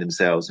throwing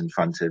themselves in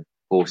front of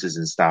horses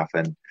and stuff.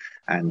 And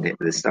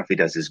the stuff he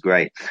does is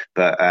great,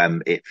 but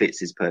it fits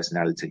his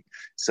personality.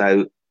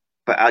 So,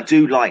 but I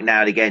do like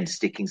now and again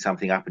sticking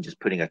something up and just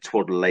putting a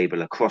twaddle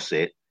label across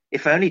it,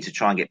 if only to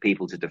try and get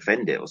people to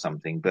defend it or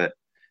something. But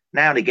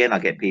now and again, I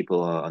get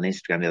people on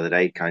Instagram the other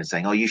day kind of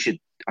saying, "Oh, you should."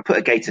 I put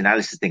a gait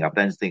analysis thing up.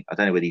 I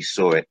don't know whether you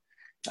saw it.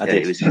 I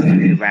did. It was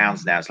 50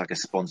 rounds now. It's like a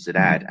sponsored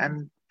ad,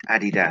 and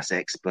Adidas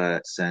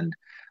experts, and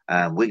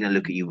we're going to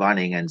look at you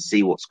running and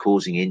see what's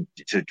causing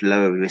to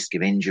lower risk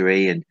of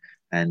injury.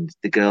 And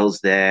the girl's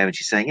there, and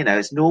she's saying,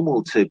 it's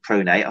normal to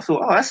pronate. I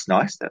thought, oh, that's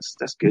nice.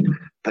 That's good.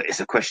 But it's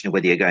a question of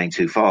whether you're going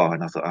too far.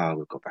 And I thought, oh,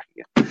 we'll go back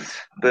again.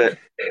 But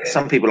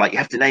some people you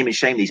have to name and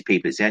shame these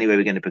people. It's the only way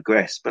we're going to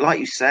progress. But like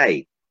you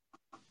say,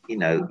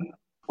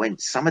 when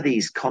some of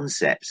these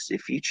concepts,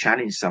 if you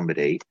challenge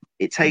somebody,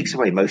 it takes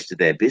away most of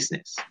their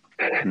business.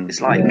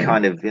 It's like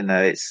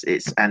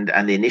it's and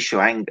the initial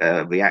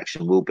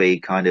reaction will be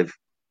kind of,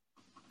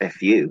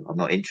 F you, I'm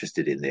not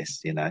interested in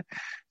this,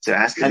 So it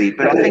has to be,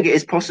 but I think it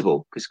is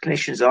possible because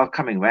clinicians are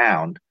coming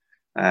round.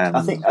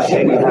 I think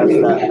we have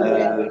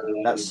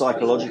that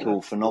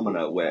psychological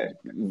phenomena where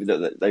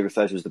that they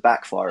refer to as the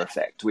backfire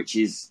effect, which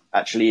is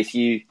actually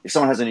if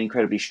someone has an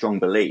incredibly strong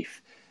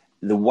belief,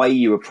 the way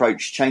you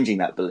approach changing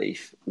that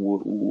belief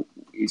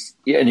is,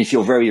 and if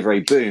you're very, very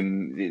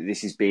boom,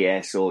 this is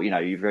BS, or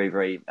you're very,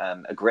 very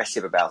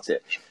aggressive about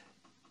it,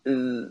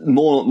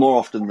 more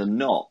often than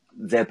not,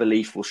 their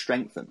belief will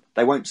strengthen.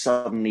 They won't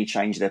suddenly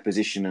change their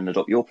position and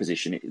adopt your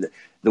position.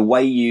 The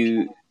way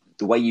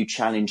you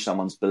challenge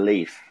someone's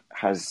belief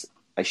has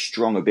a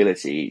strong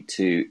ability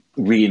to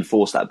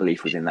reinforce that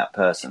belief within that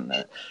person.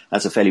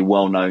 That's a fairly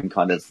well-known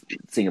kind of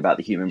thing about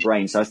the human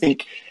brain. So I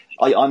think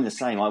I'm the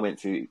same. I went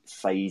through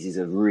phases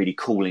of really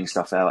calling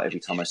stuff out every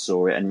time I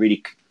saw it and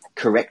really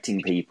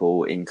correcting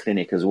people in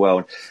clinic as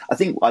well. I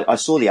think I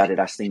saw the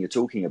Adidas thing you're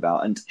talking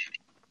about, and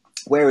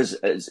whereas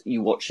as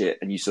you watch it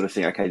and you sort of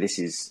think, okay, this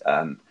is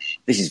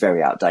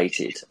very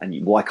outdated,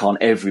 and why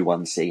can't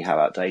everyone see how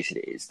outdated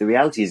it is? The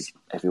reality is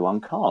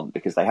everyone can't,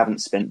 because they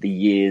haven't spent the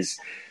years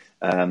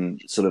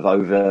sort of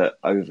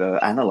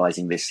over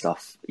analyzing this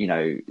stuff,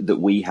 that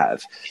we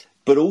have.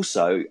 But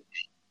also,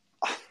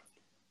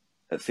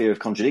 fear of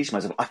contradicting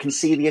myself, I can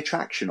see the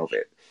attraction of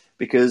it,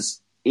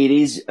 because it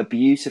is a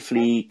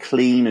beautifully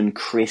clean and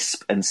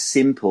crisp and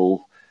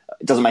simple.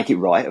 It doesn't make it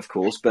right, of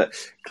course, but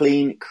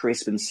clean,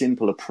 crisp and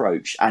simple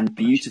approach, and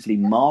beautifully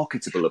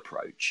marketable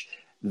approach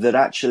that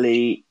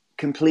actually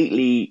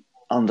completely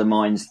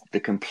undermines the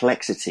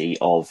complexity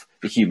of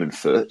the human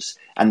foot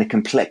and the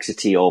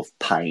complexity of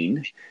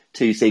pain,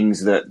 two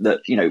things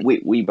that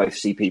we both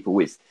see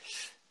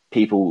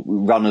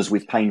runners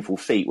with painful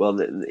feet. Well,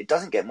 it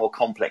doesn't get more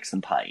complex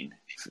than pain.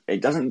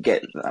 It doesn't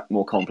get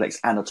more complex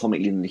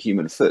anatomically than the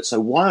human foot. So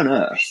why on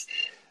earth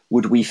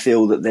would we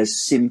feel that there's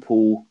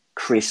simple,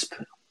 crisp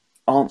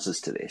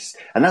answers to this?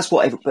 And that's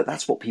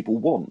what people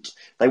want.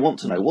 They want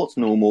to know what's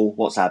normal,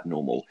 what's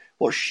abnormal,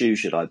 what shoe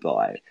should I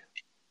buy,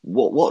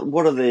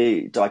 what are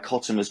the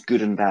dichotomous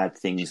good and bad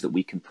things that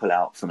we can pull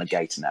out from a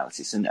gait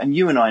analysis. And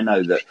you and I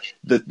know that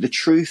the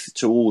truth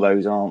to all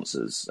those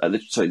answers,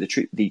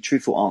 the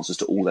truthful answers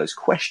to all those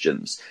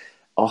questions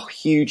are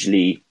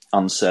hugely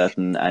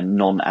uncertain and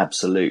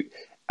non-absolute.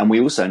 And we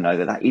also know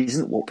that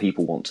isn't what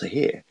people want to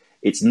hear.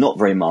 It's not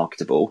very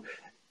marketable.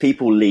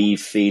 People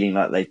leave feeling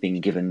like they've been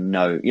given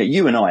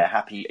you and I are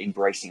happy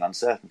embracing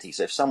uncertainty.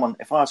 So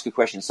if I ask a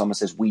question and someone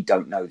says, we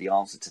don't know the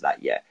answer to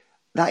that yet,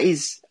 that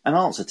is an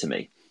answer to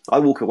me. I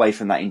walk away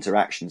from that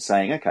interaction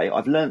saying, okay,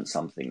 I've learned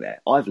something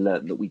there. I've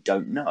learned that we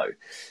don't know.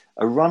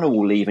 A runner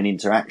will leave an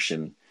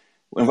interaction.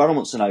 When a runner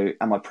wants to know,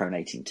 am I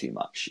pronating too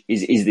much?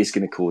 Is this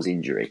going to cause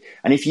injury?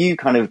 And if you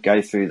kind of go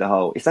through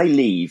if they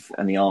leave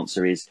and the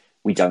answer is,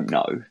 we don't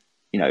know,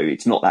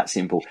 it's not that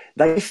simple.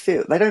 They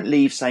don't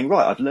leave saying,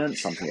 right, I've learned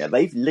something there.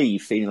 They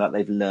leave feeling like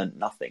they've learned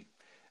nothing.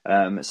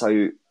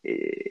 So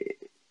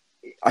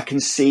I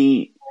can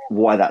see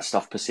why that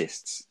stuff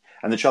persists.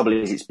 And the trouble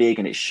is, it's big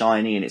and it's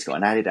shiny and it's got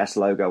an Adidas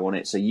logo on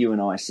it. So you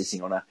and I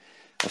sitting on a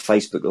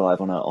Facebook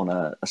Live on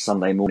a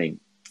Sunday morning,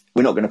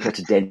 we're not going to put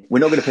a dent. We're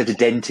not going to put a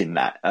dent in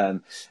that,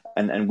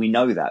 and we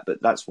know that.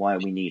 But that's why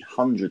we need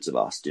hundreds of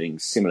us doing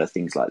similar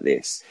things like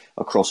this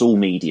across all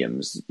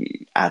mediums.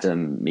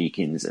 Adam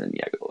Meakins and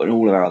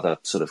all of our other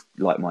sort of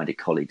like-minded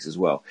colleagues as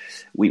well.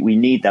 We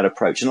need that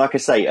approach. And like I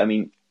say, I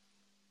mean,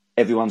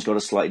 everyone's got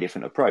a slightly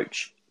different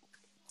approach.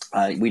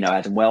 We know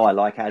Adam well. I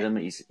like Adam.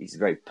 He's a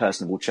very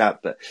personable chap,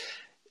 but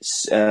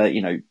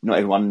not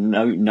everyone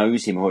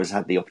knows him or has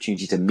had the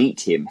opportunity to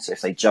meet him. So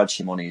if they judge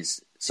him on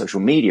his social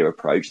media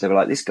approach, they were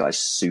like, this guy's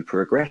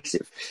super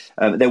aggressive.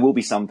 There will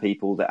be some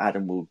people that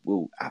Adam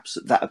will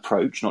that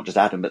approach, not just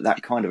Adam, but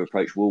that kind of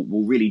approach will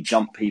really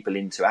jump people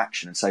into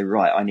action and say,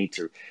 right, I need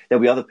to.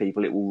 There'll be other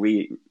people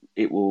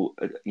it will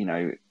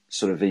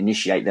sort of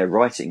initiate their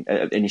writing,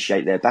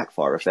 initiate their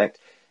backfire effect,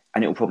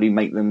 and it will probably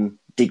make them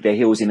dig their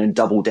heels in and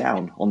double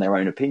down on their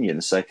own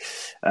opinions. So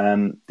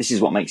this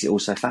is what makes it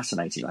also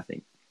fascinating, I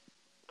think.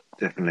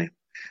 Definitely.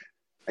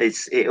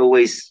 It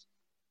always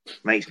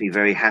makes me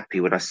very happy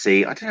when I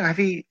see, I don't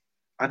know,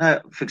 I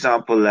know, for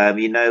example,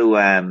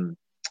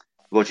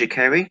 Roger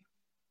Carey?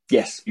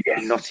 Yes.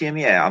 In Nottingham,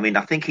 yeah. I mean,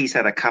 I think he's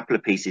had a couple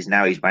of pieces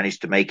now. He's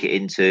managed to make it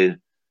into,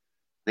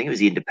 I think it was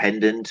The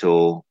Independent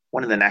or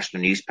one of the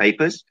national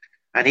newspapers.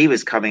 And he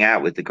was coming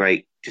out with the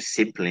great, just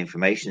simple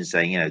information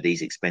saying,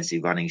 these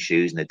expensive running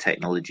shoes and the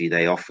technology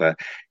they offer,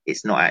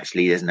 it's not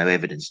actually, there's no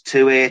evidence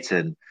to it.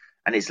 And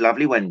it's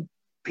lovely when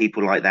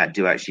people like that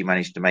do actually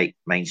manage to make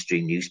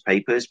mainstream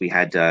newspapers. We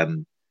had,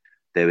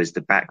 there was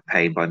The Back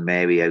Pain by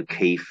Mary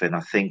O'Keefe, and I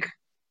think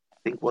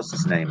what's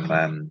his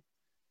name?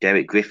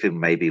 Derek Griffin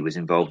maybe was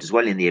involved as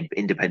well in The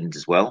Independent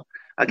as well.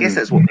 I guess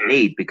that's what we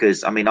need,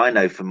 because, I mean, I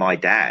know from my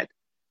dad,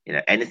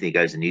 anything that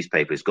goes in the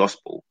newspaper is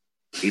gospel.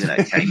 Even though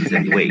it changes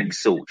every week,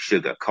 salt,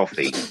 sugar,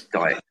 coffee,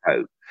 Diet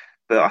Coke.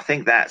 But I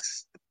think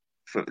that's,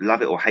 for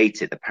love it or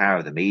hate it, the power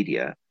of the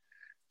media.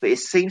 But it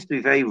seems to be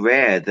very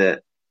rare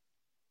that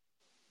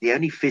the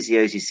only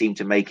physios who seem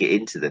to make it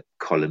into the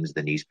columns of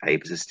the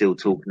newspapers are still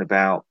talking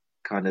about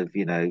kind of,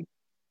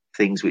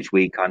 things which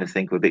we kind of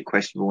think are a bit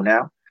questionable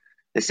now.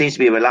 There seems to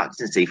be a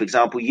reluctancy. For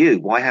example,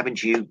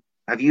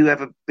 have you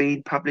ever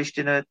been published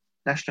in a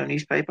national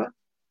newspaper?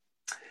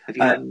 Have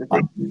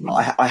you?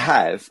 I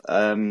have.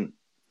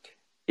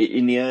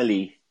 In the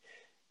early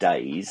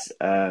days,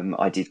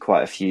 I did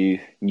quite a few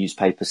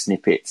newspaper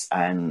snippets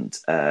and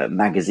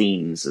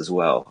magazines as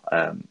well.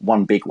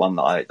 One big one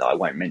that I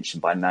won't mention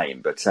by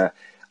name, but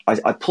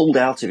I pulled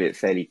out of it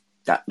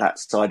that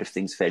side of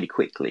things fairly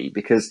quickly,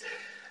 because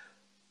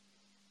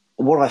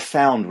what I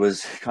found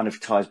was kind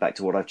of ties back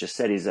to what I've just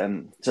said is,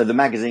 so the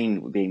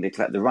magazine being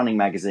the running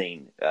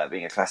magazine,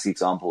 being a classic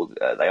example,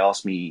 they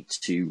asked me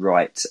to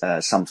write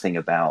something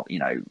about,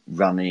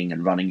 running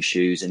and running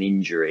shoes and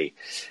injury.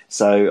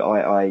 So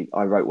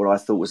I wrote what I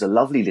thought was a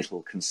lovely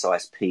little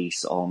concise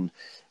piece on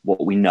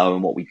what we know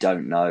and what we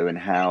don't know, and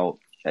how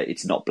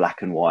it's not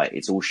black and white.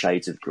 It's all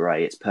shades of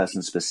grey. It's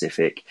person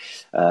specific.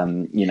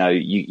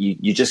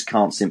 You just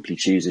can't simply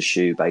choose a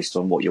shoe based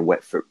on what your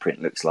wet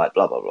footprint looks like,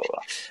 blah, blah, blah, blah.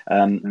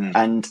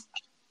 And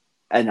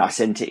and I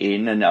sent it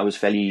in, and I was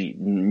fairly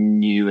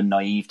new and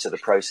naive to the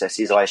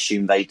processes. I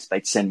assumed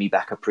they'd send me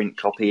back a print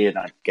copy, and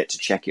I'd get to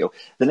check it.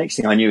 The next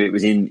thing I knew, it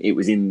was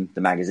in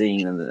the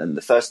magazine, and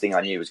the first thing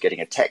I knew was getting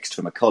a text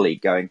from a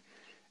colleague going,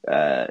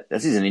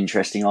 "This is an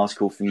interesting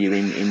article from you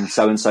in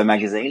so and so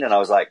magazine." And I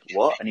was like,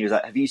 "What?" And he was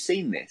like, "Have you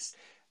seen this?"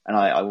 And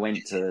I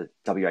went to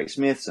WH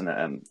Smith's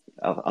and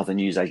other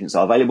news agents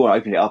are available. I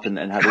opened it up and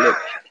had a look,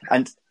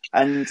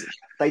 and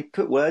they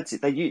put words.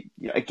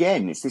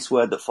 Again, it's this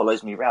word that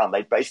follows me around.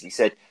 They basically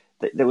said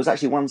that there was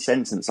actually one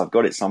sentence, I've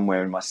got it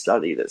somewhere in my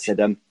study, that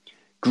said,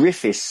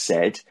 Griffiths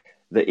said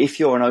that if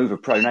you're an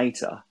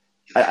overpronator,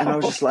 and I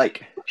was just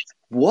like,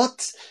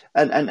 what?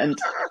 And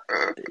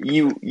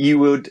you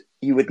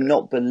would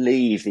not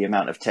believe the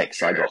amount of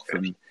texts I got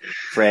from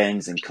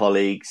friends and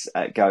colleagues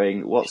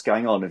going, "What's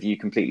going on? Have you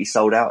completely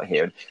sold out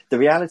here?" And the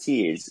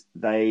reality is,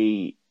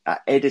 they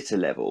at editor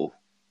level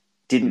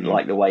didn't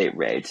like the way it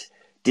read,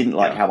 didn't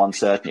like how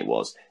uncertain it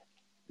was.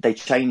 They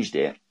changed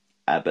it,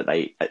 but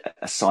they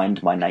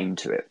assigned my name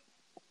to it.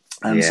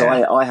 So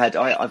I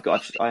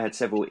had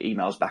several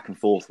emails back and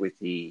forth with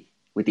the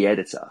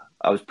editor.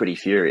 I was pretty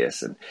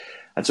furious and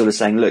sort of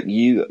saying, "Look,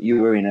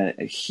 you are in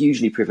a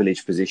hugely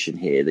privileged position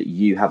here, that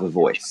you have a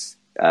voice.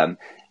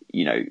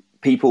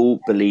 People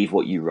believe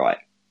what you write,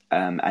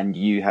 and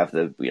you have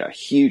the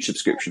huge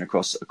subscription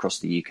across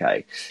the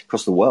UK,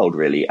 across the world,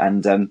 really.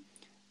 And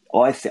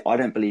I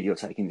don't believe you're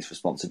taking this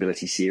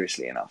responsibility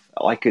seriously enough.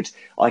 I could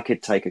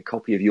take a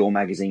copy of your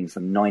magazine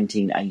from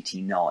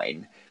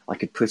 1989. I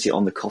could put it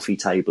on the coffee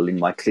table in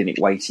my clinic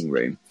waiting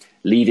room,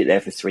 leave it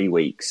there for 3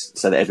 weeks,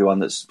 so that everyone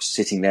that's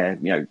sitting there,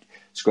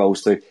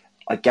 scrolls through.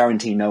 I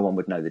guarantee no one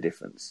would know the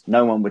difference.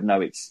 No one would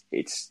know it's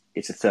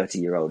a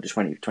 30-year-old, a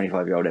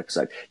 25-year-old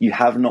episode. You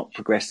have not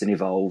progressed and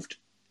evolved.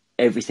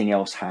 Everything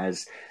else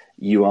has.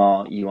 You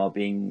are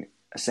being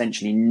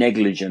essentially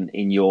negligent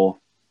in your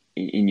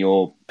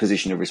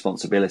position of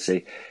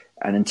responsibility,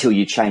 and until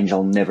you change,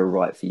 I'll never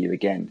write for you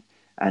again."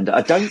 And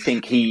I don't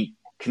think he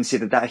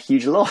considered that a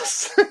huge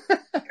loss.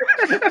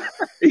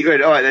 You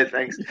went, "All right then,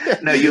 thanks."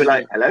 No, you were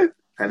like, "Hello."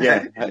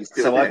 Yeah.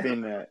 So I've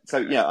been.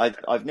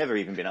 I've never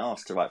even been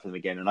asked to write for them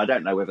again, and I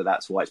don't know whether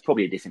that's why. It's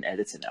probably a different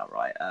editor now,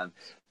 right?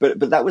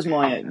 But that was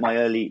my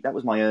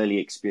early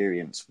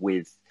experience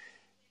with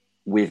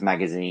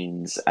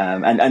magazines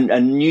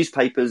and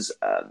newspapers.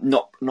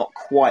 Not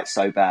quite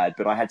so bad,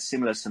 but I had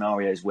similar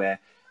scenarios where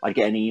I'd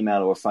get an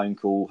email or a phone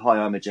call. "Hi,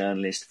 I'm a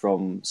journalist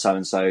from so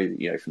and so,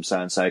 from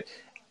so and so."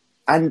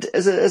 And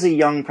as a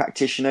young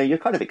practitioner, you're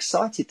kind of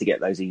excited to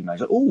get those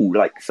emails.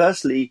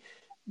 Firstly,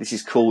 this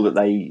is cool that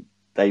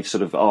they've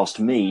sort of asked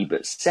me,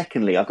 but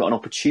secondly, I've got an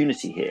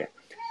opportunity here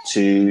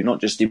to not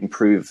just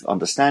improve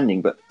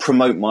understanding, but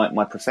promote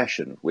my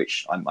profession,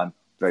 which I'm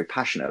very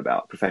passionate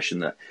about. A profession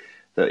that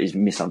is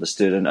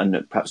misunderstood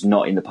and perhaps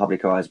not in the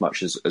public eye as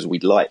much as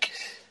we'd like.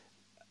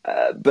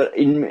 But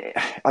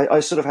I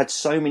sort of had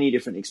so many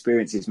different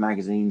experiences,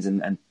 magazines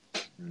and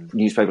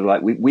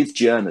newspapers with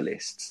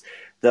journalists,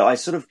 that I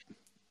sort of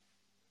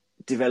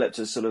developed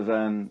a sort of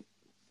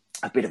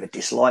a bit of a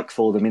dislike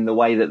for them, in the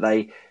way that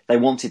they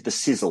wanted the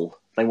sizzle,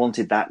 they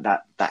wanted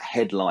that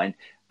headline,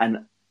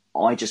 and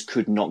I just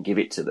could not give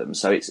it to them.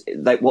 So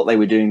what they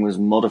were doing was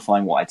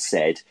modifying what I'd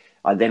said.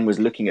 I then was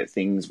looking at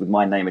things with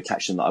my name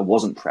attached to them that I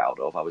wasn't proud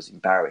of, I was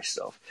embarrassed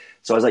of.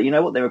 So I was like, you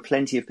know what, there are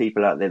plenty of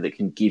people out there that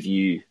can give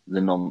you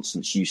the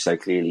nonsense you so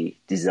clearly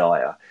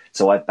desire.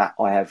 So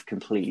I have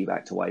completely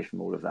backed away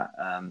from all of that.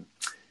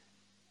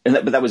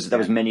 But that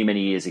was many,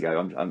 many years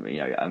ago.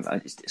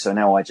 So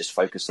now I just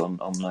focus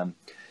on.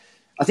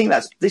 I think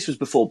this was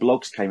before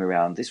blogs came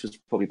around. This was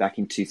probably back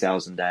in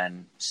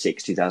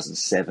 2006,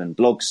 2007.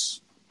 Blogs,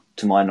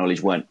 to my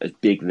knowledge, weren't as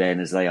big then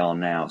as they are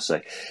now.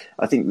 So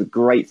I think the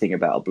great thing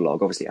about a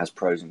blog, obviously it has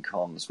pros and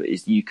cons, but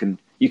is you can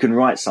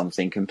write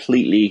something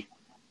completely,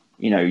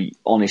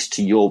 honest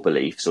to your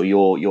beliefs or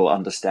your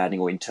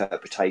understanding or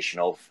interpretation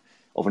of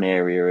an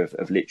area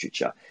of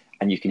literature,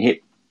 and you can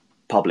hit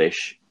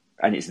publish,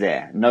 and it's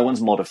there. No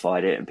one's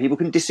modified it, and people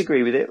can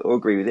disagree with it or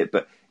agree with it,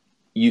 but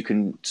you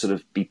can sort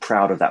of be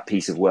proud of that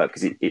piece of work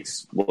because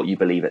it's what you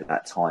believe at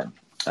that time.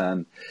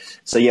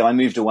 So yeah, I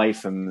moved away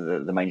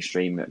from the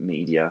mainstream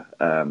media,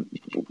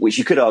 which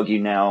you could argue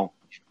now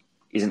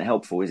isn't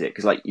helpful, is it?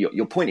 Because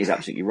your point is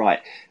absolutely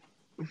right.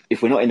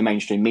 If we're not in the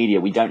mainstream media,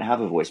 we don't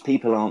have a voice.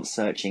 People aren't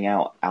searching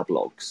out our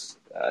blogs.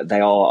 They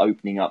are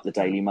opening up the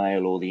Daily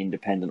Mail or the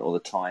Independent or the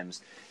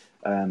Times.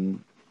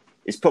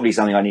 It's probably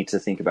something I need to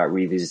think about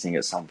revisiting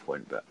at some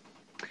point. But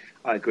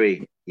I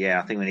agree. Yeah,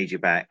 I think we need you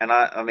back. And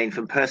I mean,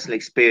 from personal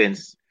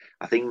experience,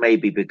 I think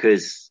maybe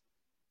because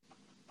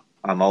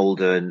I'm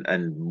older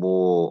and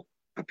more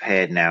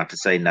prepared now to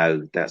say,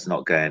 no, that's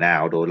not going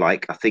out. Or I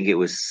think it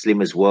was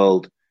Slimmer's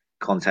World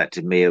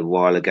contacted me a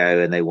while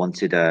ago and they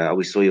wanted,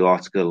 we saw your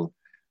article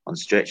on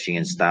stretching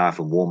and stuff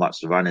and warm-ups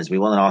for runners. We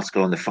want an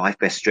article on the 5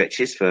 best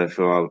stretches for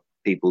our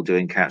people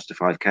doing Couch to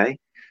 5K.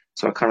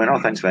 So I kind of went,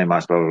 "Oh, thanks very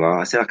much, blah, blah,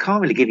 blah." I said, "I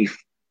can't really give you,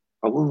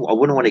 I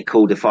wouldn't want it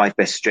called the 5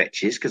 best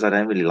stretches because I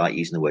don't really like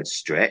using the word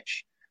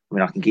stretch. I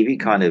mean, I can give you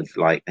kind of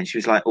like, and she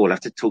was like, oh, I'll have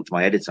to talk to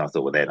my editor. I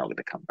thought, well, they're not going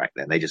to come back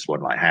then. They just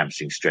want like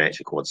hamstring stretch,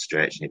 a quad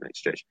stretch, and hip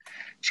stretch.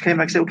 She came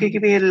back and said, well, can you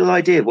give me a little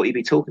idea of what you'd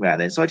be talking about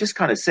then? So I just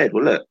kind of said,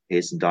 well, look,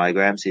 here's some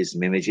diagrams, here's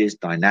some images,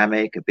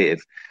 dynamic, a bit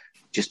of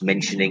just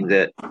mentioning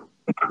the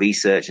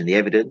research and the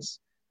evidence.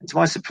 And to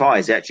my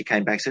surprise, they actually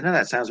came back and said, no,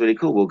 that sounds really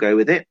cool. We'll go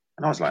with it.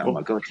 And I was like, oh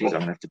my God, geez, I'm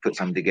going to have to put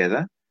something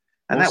together.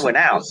 And that went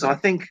out. So I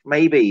think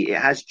maybe it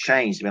has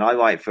changed. I mean, I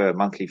write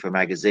monthly for a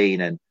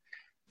magazine, and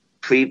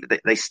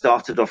they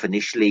started off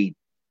initially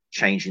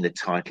changing the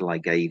title I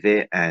gave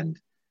it and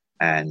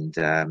kind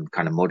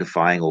of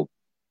modifying, or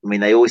I mean,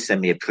 they always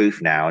send me a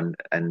proof now,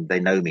 and they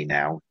know me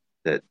now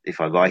that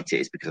if I write it,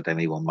 it's because I don't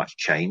really want much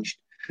changed.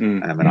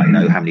 And I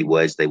know how many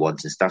words they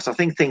want and stuff. So I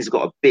think things have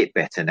got a bit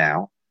better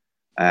now,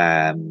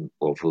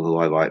 or for who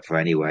I write for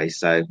anyway.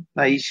 So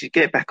no, you should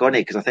get back on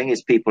it, because I think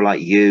it's people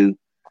like you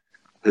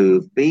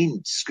who've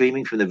been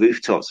screaming from the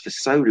rooftops for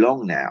so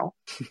long now.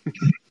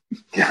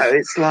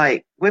 It's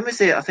like, when was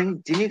it? I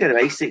think, didn't you go to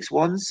ASICS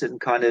once and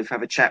kind of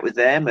have a chat with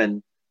them?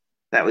 And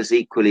that was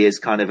equally as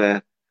kind of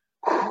a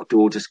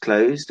door just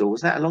closed, or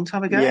was that a long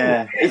time ago?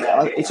 Yeah,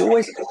 it's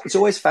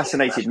always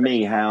fascinated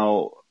me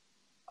how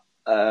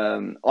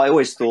I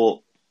always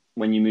thought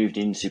when you moved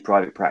into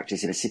private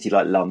practice in a city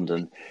like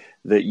London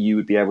that you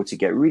would be able to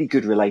get really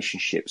good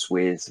relationships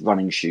with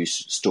running shoe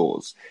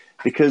stores,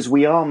 because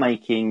we are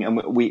making, and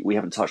we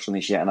haven't touched on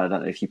this yet, and I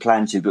don't know if you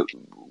plan to, but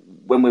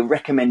when we're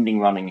recommending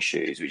running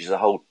shoes, which is a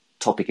whole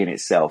topic in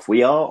itself,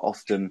 we are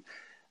often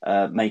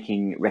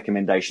making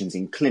recommendations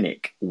in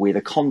clinic with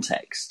a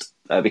context,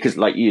 because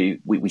like you,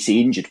 we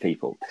see injured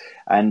people.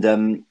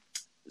 And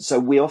so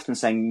we're often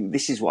saying,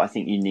 this is what I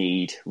think you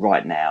need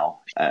right now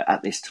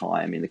at this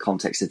time in the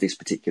context of this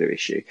particular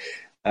issue.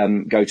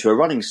 Go to a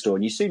running store,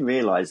 and you soon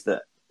realize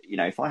that,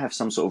 if I have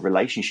some sort of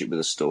relationship with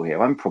a store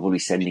here, I'm probably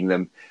sending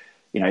them,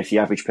 if the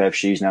average pair of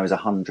shoes now is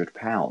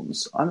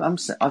 £100,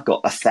 I've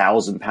got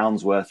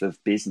 £1,000 worth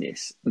of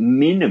business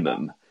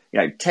minimum.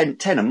 10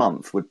 a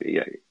month would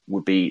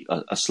be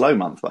a slow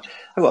month, but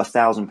I've got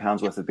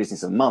 £1,000 worth of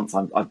business a month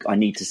I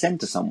need to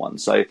send to someone.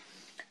 So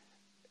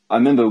I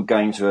remember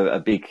going to a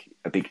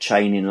big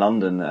chain in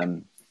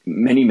London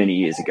many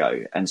years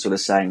ago, and sort of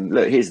saying,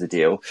 look, here's the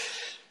deal.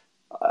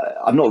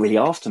 I'm not really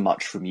after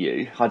much from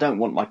you. I don't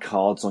want my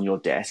cards on your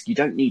desk. You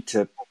don't need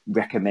to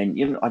recommend.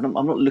 I'm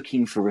not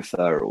looking for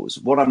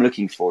referrals. What I'm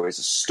looking for is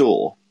a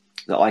store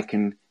that I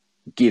can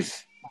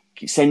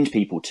send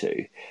people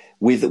to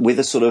with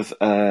a sort of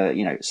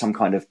some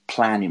kind of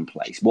plan in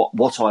place.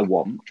 What I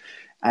want,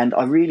 and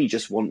I really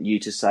just want you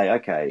to say,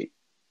 okay,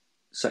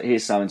 so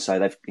here's so and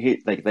so.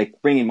 They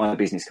bring in my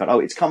business card. Oh,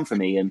 it's come from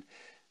me, and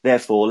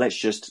therefore let's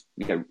just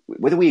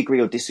whether we agree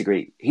or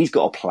disagree, he's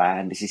got a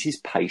plan. This is his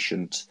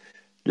patient.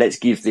 Let's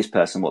give this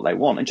person what they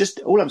want. And just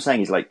all I'm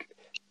saying is, like,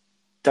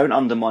 don't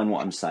undermine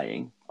what I'm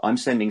saying. I'm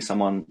sending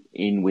someone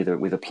in with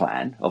a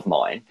plan of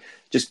mine.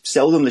 Just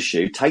sell them the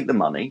shoe, take the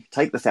money,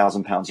 take the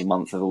 £1,000 a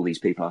month of all these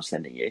people I'm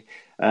sending you.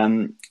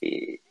 And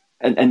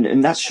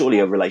that's surely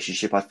a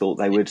relationship I thought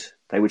they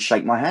would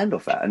shake my hand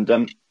off at.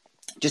 And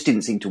just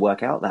didn't seem to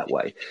work out that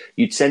way.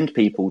 You'd send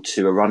people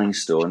to a running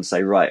store and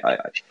say, right,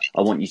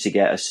 I want you to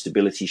get a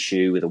stability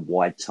shoe with a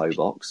wide toe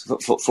box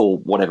for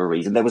whatever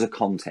reason. There was a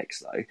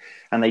context though.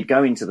 And they'd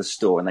go into the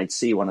store and they'd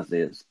see one of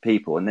the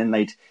people, and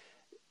then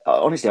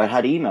honestly, I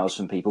had emails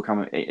from people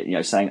coming,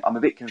 saying, I'm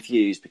a bit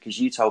confused because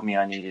you told me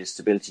I needed a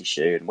stability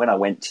shoe, and when I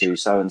went to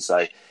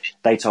so-and-so,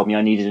 they told me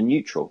I needed a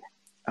neutral.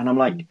 And I'm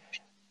like,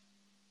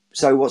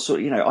 so what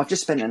sort of, I've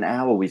just spent an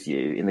hour with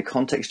you in the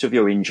context of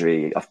your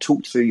injury. I've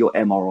talked through your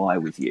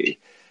MRI with you.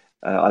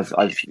 I've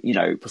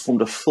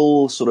performed a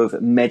full sort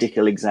of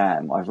medical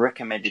exam. I've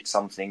recommended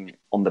something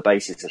on the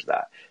basis of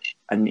that.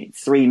 And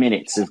 3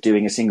 minutes of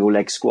doing a single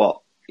leg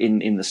squat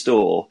in the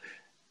store,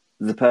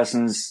 the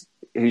person's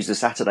who's the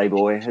Saturday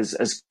boy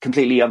has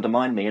completely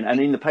undermined me.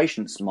 And in the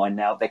patient's mind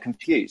now, they're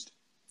confused.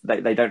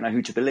 They don't know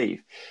who to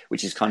believe,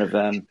 which is kind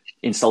of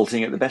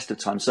insulting at the best of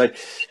times. So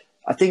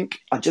I think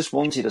I just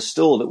wanted a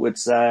store that would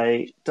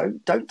say,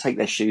 don't take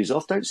their shoes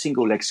off, don't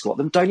single leg squat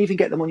them, don't even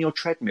get them on your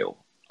treadmill.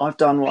 I've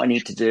done what I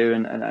need to do,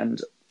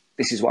 and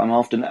this is what I'm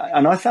after.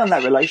 And I found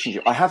that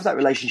relationship. I have that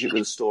relationship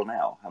with the store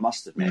now, I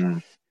must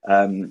admit.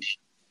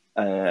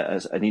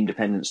 As an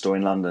independent store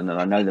in London, and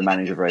I know the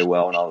manager very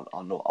well, and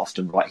I'll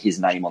often write his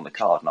name on the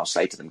card, and I'll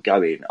say to them,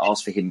 go in,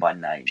 ask for him by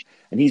name.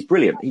 And he's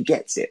brilliant. He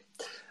gets it.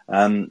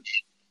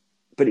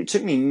 But it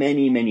took me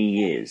many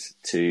years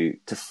to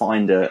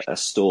find a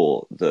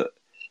store that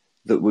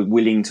were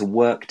willing to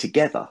work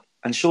together.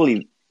 And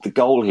surely the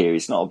goal here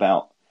is not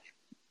about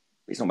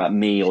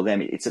me or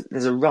them.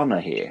 There's a runner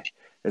here.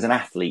 There's an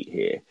athlete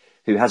here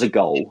who has a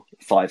goal.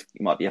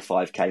 It might be a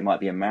 5K, it might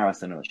be a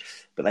marathon,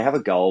 but they have a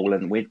goal,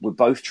 and we're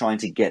both trying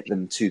to get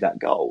them to that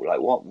goal. Like,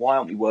 why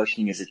aren't we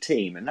working as a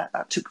team? And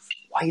that took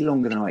way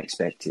longer than I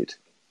expected.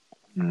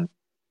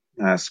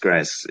 That's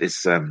great.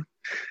 It's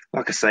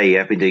like I say,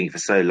 I've been doing it for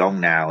so long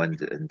now,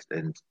 and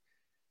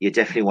you're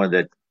definitely one of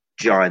the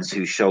giants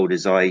whose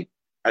shoulders I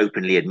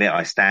openly admit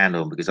I stand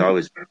on, because I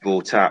was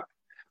brought up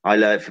I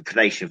learned for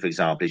pronation, for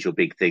example, is your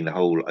big thing, the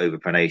whole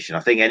overpronation. I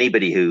think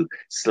anybody who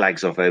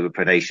slags off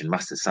overpronation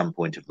must at some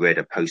point have read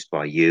a post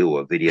by you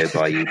or a video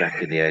by you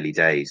back in the early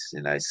days.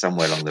 You know,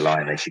 somewhere along the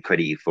line, they should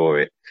credit you for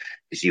it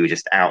because you were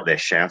just out there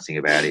shouting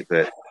about it.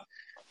 But,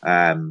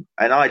 and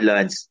I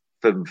learned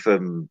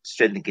from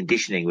strength and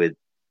conditioning with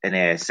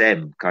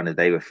NASM, kind of,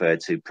 they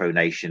referred to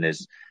pronation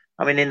as,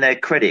 I mean, in their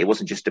credit, it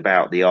wasn't just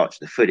about the arch of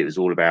the foot. It was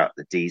all about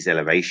the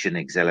deceleration,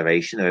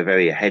 acceleration. They were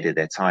very ahead of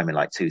their time in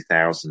like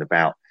 2000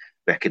 about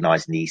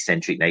recognizing the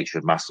eccentric nature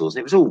of muscles.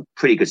 It was all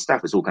pretty good stuff.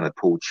 It was all kind of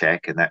pull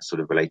check and that sort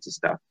of related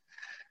stuff.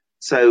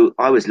 So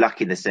I was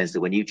lucky in the sense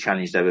that when you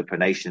challenged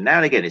overpronation, now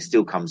and again, it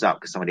still comes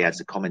up because somebody adds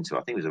a comment to it.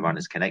 I think it was a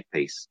Runners Connect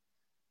piece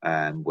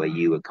where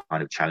you were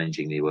kind of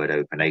challenging the word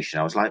overpronation.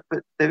 I was like, but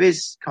there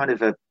is kind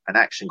of an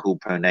action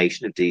called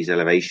pronation of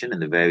deceleration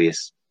and the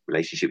various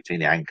relationship between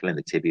the ankle and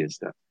the tibia and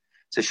stuff.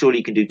 So surely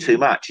you can do too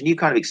much. And you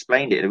kind of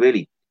explained it in a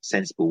really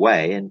sensible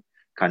way and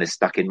kind of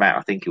stuck in Matt.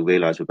 I think you'll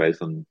realise we're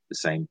both on the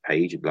same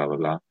page and blah, blah,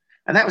 blah.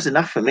 And that was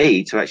enough for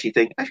me to actually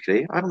think,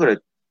 actually, I haven't got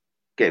to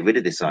get rid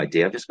of this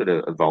idea. I've just got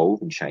to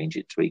evolve and change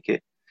it, tweak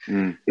it.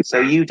 So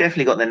you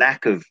definitely got the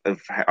knack of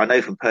I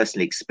know from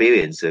personal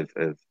experience of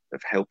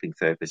helping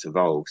therapists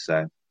evolve.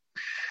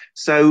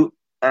 So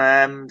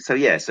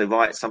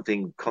write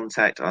something,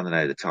 contact, I don't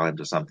know, the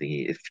Times or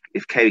something.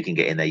 If Kerry can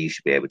get in there, you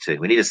should be able to.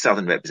 We need a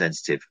Southern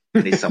representative.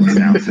 We need someone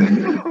south.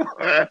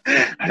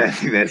 I don't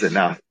think there's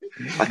enough.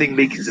 I think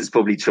Meekins has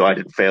probably tried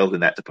and failed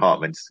in that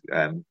department.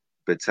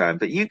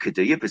 But you could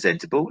do. You're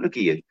presentable. Look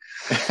at you.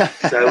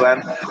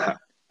 So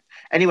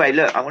anyway,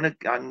 look,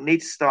 I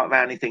need to start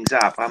rounding things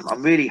up.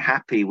 I'm really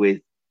happy with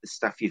the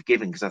stuff you've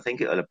given because I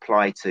think it'll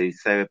apply to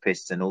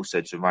therapists and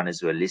also to runners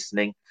who are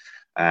listening.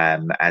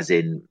 As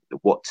in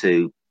what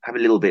to have a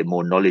little bit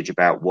more knowledge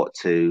about what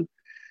to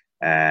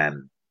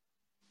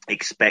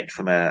expect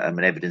from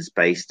an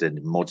evidence-based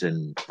and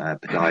modern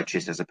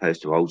podiatrist as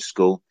opposed to old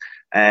school.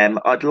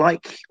 I'd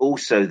like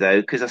also,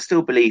 though, because I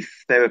still believe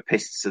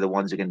therapists are the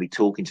ones who are going to be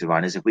talking to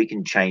runners. If we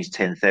can change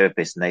 10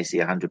 therapists and they see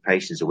 100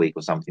 patients a week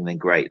or something, then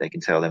great. They can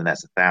tell them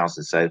that's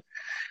 1,000. So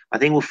I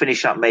think we'll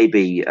finish up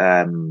maybe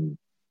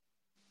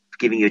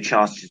giving you a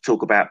chance to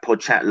talk about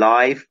PodChat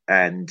Live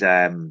and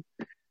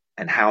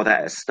how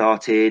that has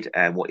started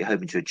and what you're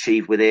hoping to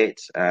achieve with it.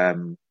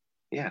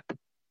 Yeah.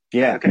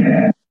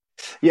 Okay.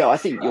 Yeah, I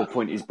think your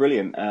point is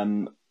brilliant.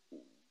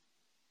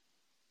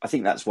 I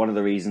think that's one of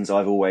the reasons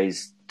I've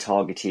always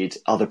targeted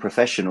other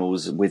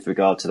professionals with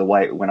regard to the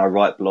way when I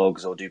write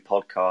blogs or do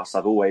podcasts.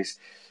 I've always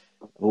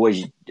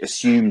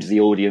assumed the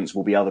audience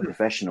will be other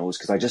professionals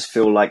because I just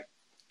feel like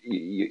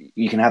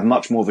you can have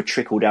much more of a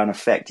trickle down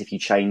effect if you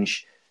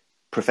change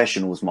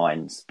professionals'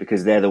 minds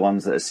because they're the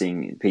ones that are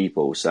seeing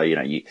people. So,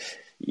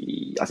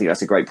 I think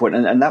that's a great point.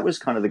 And that was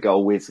kind of the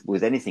goal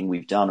with anything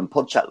we've done. And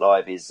PodChat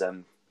Live is,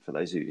 for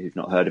those who've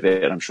not heard of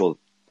it, and I'm sure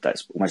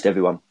that's almost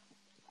everyone,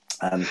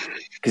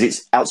 because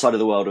it's outside of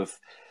the world of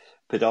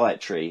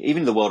podiatry.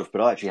 Even the world of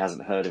podiatry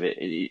hasn't heard of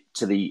it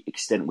to the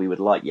extent we would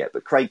like yet.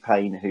 But Craig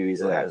Payne, who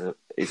is a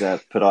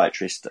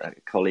podiatrist, a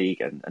colleague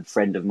and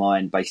friend of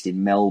mine based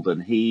in Melbourne,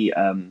 he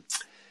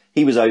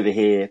was over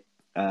here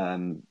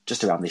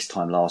just around this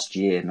time last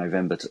year,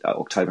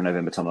 October,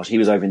 November time last year. He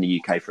was over in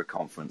the UK for a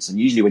conference, and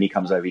usually when he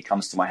comes over, he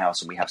comes to my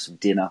house and we have some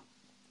dinner.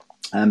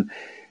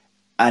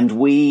 And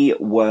we've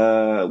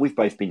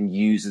both been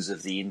users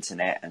of the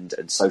internet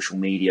and social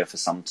media for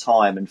some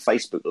time, and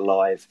Facebook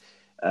Live.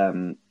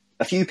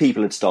 A few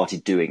people had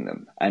started doing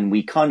them, and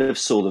we kind of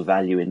saw the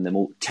value in them,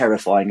 all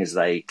terrifying as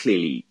they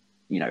clearly,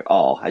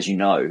 are. As you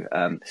know,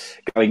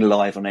 going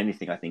live on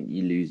anything, I think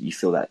you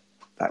feel that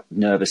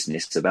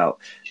nervousness about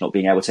not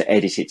being able to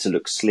edit it to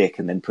look slick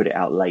and then put it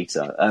out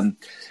later.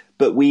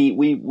 But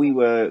we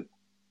were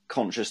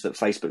conscious that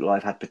Facebook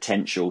Live had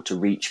potential to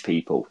reach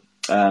people.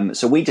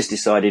 So we just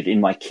decided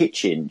in my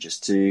kitchen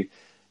just to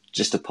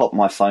pop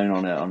my phone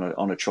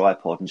on a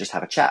tripod and just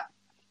have a chat.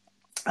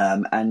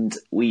 And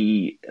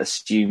we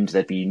assumed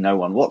there'd be no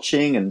one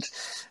watching. And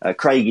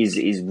Craig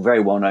is very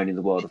well known in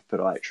the world of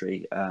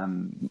podiatry,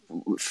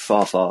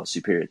 far, far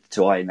superior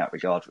to I in that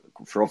regard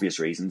for obvious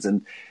reasons.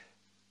 And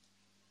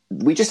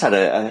we just had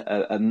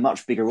a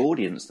much bigger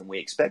audience than we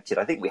expected.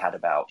 I think we had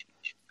about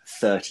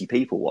 30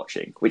 people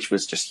watching, which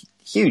was just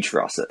huge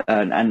for us.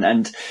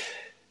 And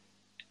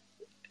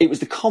it was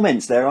the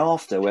comments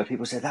thereafter where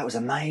people said, that was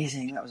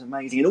amazing.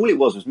 And all it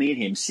was me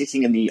and him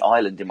sitting in the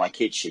island in my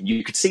kitchen.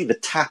 You could see the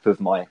tap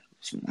of my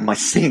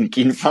sink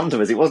in front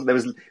of us. There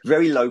was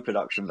very low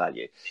production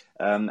value.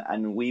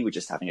 And we were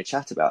just having a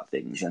chat about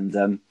things.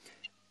 And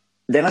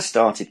then I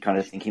started kind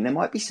of thinking there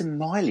might be some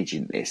mileage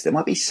in this. There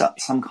might be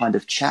some kind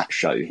of chat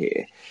show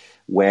here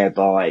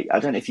whereby, I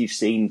don't know if you've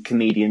seen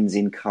Comedians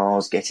in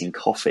Cars Getting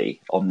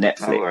Coffee on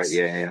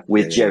Netflix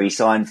with Jerry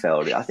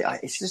Seinfeld. I think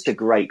it's just a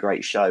great,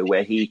 great show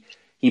where he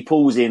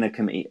pulls in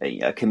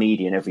a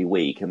comedian every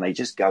week and they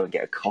just go and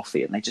get a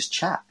coffee and they just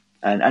chat.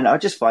 And I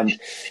just find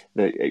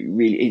that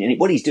really, and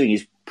what he's doing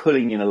is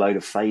pulling in a load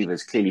of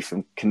favours, clearly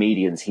from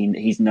comedians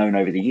he's known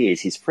over the years,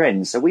 his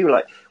friends. So we were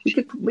like,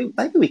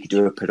 maybe we could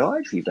do a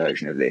podiatry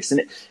version of this.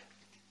 And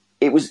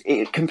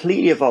it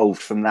completely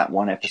evolved from that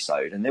one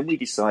episode. And then we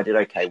decided,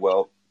 okay,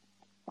 well,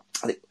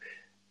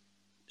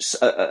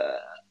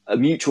 a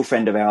mutual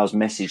friend of ours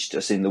messaged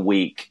us in the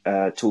week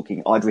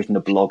talking. I'd written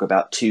a blog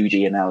about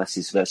 2D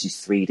analysis versus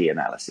 3D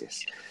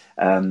analysis.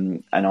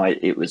 And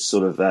it was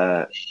sort of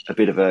a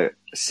bit of a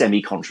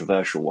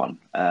semi-controversial one.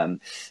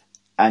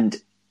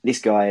 And this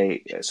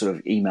guy sort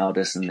of emailed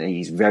us, and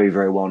he's very,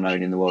 very well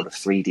known in the world of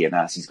 3D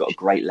analysis. He's got a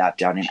great lab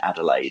down in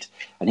Adelaide.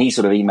 And he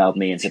sort of emailed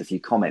me and said a few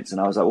comments. And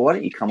I was like, well, why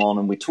don't you come on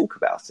and we talk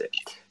about it?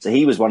 So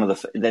he was one of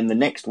the... Then the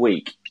next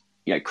week,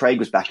 Craig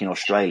was back in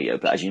Australia.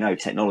 But as you know,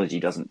 technology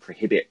doesn't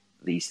prohibit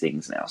these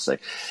things now. So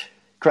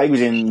Craig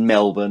was in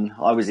Melbourne.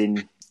 I was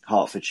in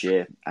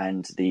Hertfordshire,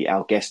 and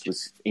our guest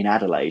was in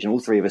Adelaide, and all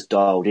three of us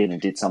dialed in and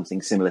did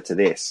something similar to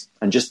this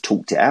and just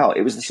talked it out.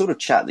 It was the sort of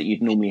chat that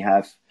you'd normally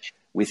have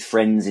with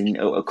friends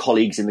or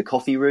colleagues in the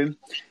coffee room,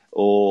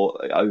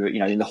 or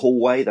in the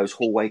hallway, those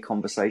hallway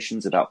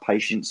conversations about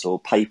patients or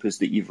papers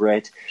that you've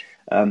read.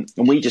 And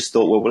we just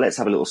thought, well, let's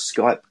have a little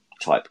Skype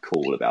type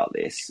call about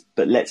this,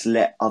 but let's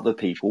let other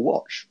people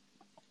watch.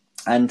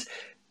 And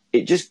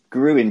it just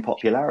grew in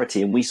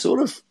popularity, and we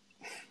sort of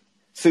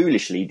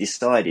foolishly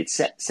decided,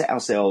 set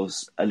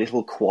ourselves a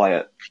little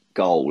quiet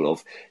goal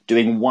of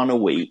doing one a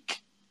week,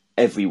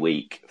 every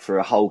week for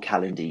a whole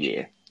calendar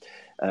year.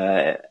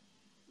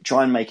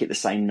 Try and make it the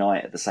same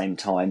night at the same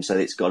time, so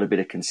that it's got a bit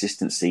of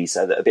consistency,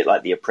 so that a bit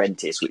like The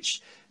Apprentice,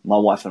 which my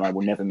wife and I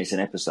will never miss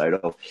an episode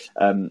of.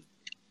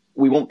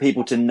 We want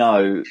people to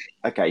know,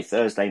 okay,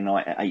 Thursday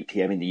night at 8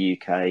 p.m. in the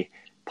UK,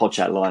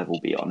 Podchat Live will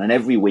be on. And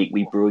every week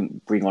we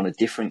bring on a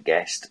different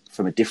guest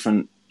from a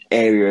different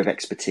area of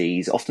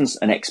expertise, often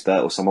an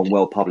expert or someone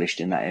well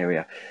published in that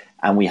area,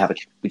 and we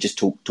just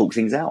talk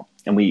things out,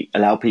 and we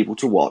allow people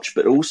to watch,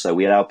 but also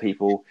we allow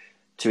people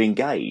to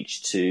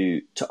engage,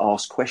 to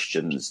ask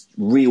questions,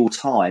 real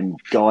time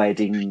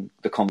guiding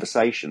the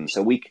conversation.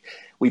 So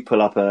we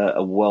pull up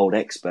a world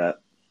expert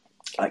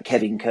like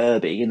Kevin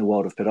Kirby in the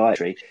world of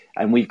podiatry,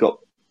 and we've got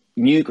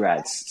new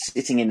grads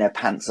sitting in their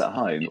pants at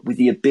home with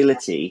the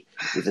ability,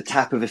 with the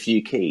tap of a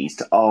few keys,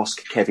 to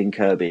ask Kevin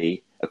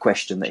Kirby a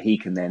question that he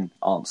can then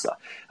answer.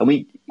 And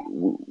we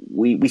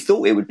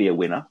thought it would be a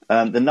winner.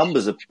 The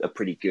numbers are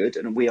pretty good,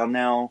 and we are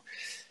now,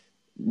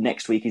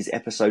 next week is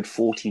episode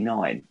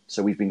 49.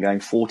 So we've been going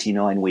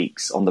 49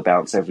 weeks on the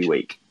bounce every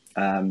week.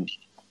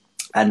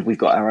 And we've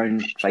got our own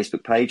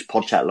Facebook page,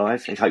 Podchat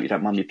Live. I hope you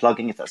don't mind me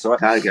plugging, if that's all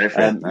right. I'll go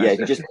for it.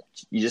 Yeah,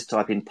 you just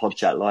type in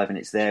Podchat Live and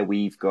it's there.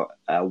 We've got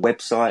a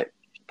website,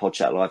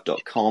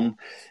 podchatlive.com.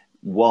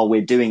 While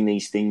we're doing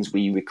these things,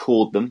 we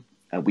record them.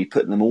 We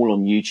put them all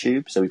on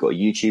YouTube. So we've got a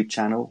YouTube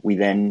channel. We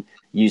then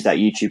use that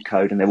YouTube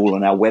code, and they're all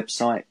on our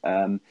website.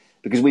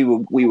 Because we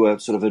were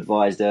sort of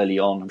advised early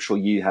on, I'm sure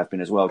you have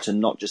been as well, to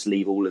not just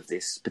leave all of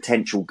this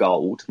potential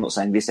gold. I'm not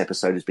saying this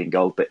episode has been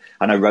gold, but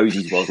I know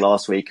Rosie's was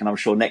last week, and I'm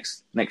sure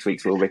next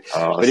week's will be.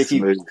 But if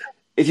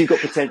you've got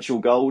potential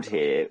gold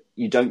here,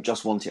 you don't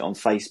just want it on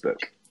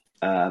Facebook,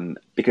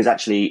 because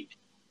actually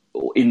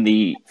in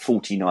the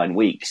 49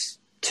 weeks,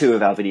 2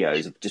 of our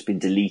videos have just been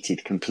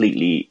deleted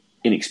completely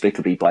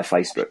inexplicably by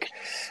Facebook.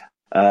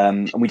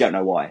 And we don't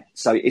know why.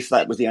 So if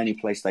that was the only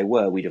place they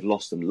were, we'd have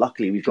lost them.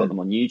 Luckily, we've got them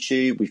on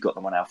YouTube. We've got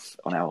them on our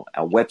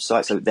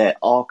website. So they're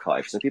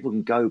archived, so people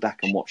can go back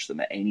and watch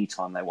them at any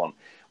time they want.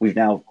 We've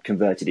now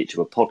converted it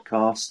to a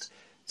podcast.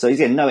 So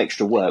again, no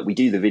extra work. We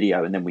do the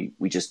video, and then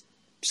we just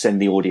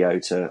send the audio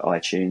to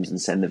iTunes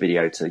and send the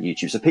video to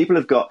YouTube. So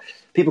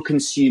people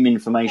consume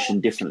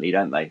information differently,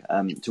 don't they?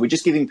 So we're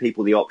just giving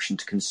people the option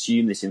to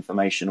consume this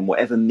information on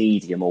whatever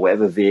medium or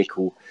whatever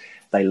vehicle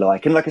they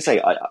like. And like I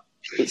say,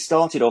 it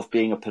started off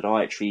being a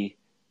podiatry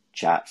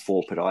chat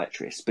for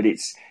podiatrists, but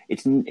it's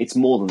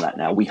more than that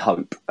now. We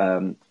hope.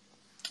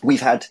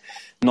 We've had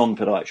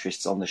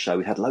non-podiatrists on the show.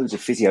 We've had loads of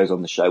physios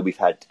on the show. We've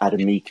had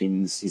Adam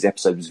Meekins. His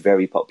episode was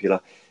very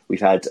popular.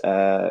 We've had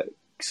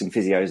some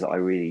physios that I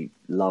really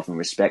love and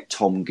respect.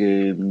 Tom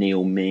Goob,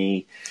 Neil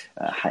Mee,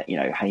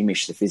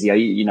 Hamish the physio.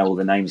 You know all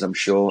the names, I'm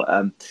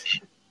sure.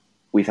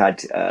 We've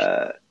had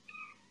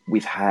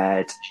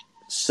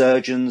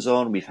surgeons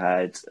on, we've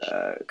had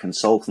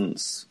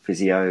consultants,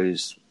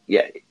 physios.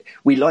 Yeah,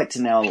 we like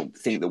to now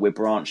think that we're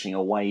branching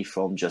away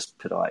from just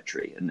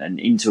podiatry and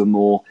into a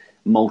more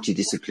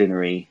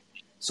multidisciplinary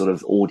sort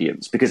of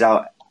audience, because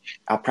our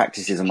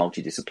practices are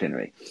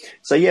multidisciplinary.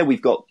 So yeah,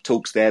 we've got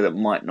talks there that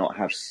might not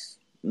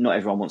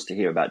everyone wants to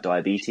hear about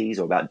diabetes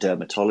or about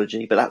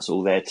dermatology, but that's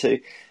all there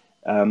too.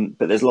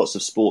 But there's lots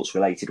of sports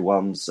related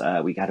ones.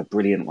 We had a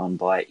brilliant one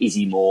by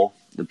Izzy Moore,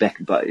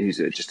 who's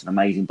just an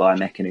amazing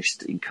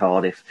biomechanist in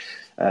Cardiff.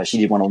 She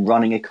did one on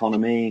running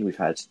economy. We've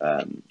had,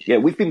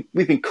 we've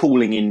been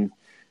calling in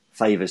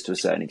favours to a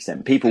certain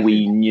extent, people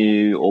we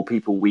knew or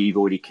people we've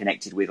already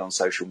connected with on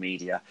social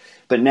media.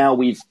 But now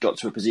we've got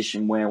to a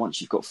position where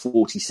once you've got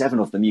 47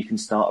 of them, you can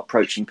start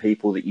approaching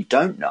people that you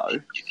don't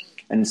know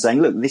and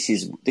saying, look, this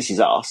is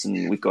us,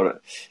 and we've got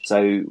it. So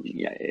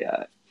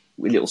a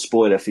little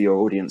spoiler for your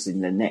audience: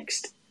 in the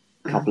next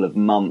couple of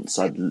months,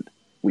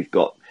 we've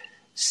got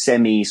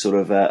semi sort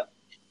of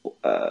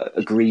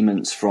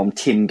agreements from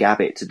Tim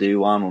Gabbett to do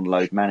one on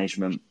load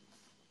management,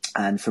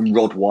 and from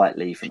Rod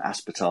Whiteley from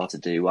Aspetar to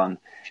do one,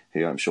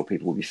 who I'm sure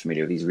people will be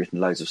familiar with. He's written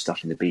loads of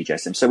stuff in the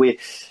BJSM. So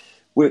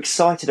we're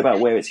excited about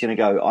where it's going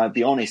to go. I'll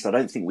be honest, I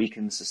don't think we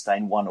can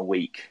sustain one a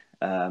week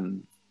for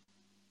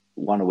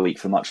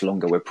much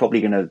longer. We're probably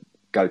going to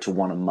go to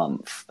one a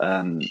month,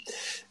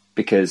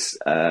 because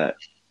I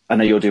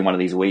know you're doing one of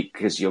these a week,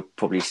 because you're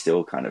probably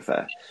still kind of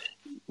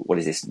what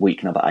is this,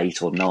 week number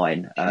 8 or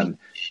 9?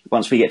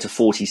 Once we get to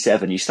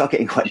 47, you start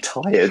getting quite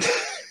tired,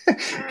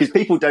 because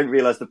people don't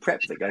realise the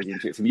prep that goes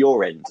into it from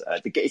your end.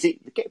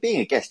 Being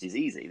a guest is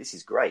easy. This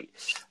is great,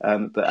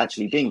 but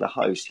actually being the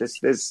host,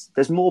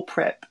 there's more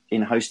prep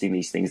in hosting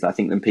these things, I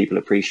think, than people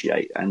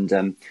appreciate,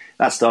 and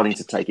that's starting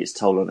to take its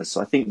toll on us.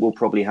 So I think we'll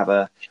probably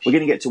we're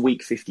going to get to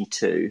week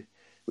 52,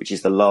 which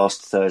is the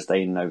last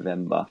Thursday in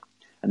November.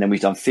 And then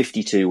we've done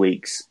 52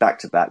 weeks back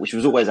to back, which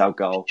was always our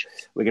goal.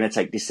 We're going to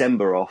take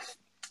December off,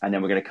 and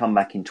then we're going to come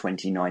back in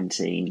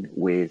 2019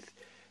 with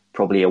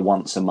probably a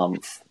once a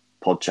month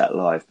Pod Chat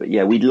Live. But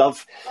yeah, we'd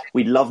love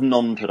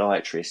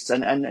non-podiatrists,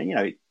 and you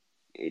know,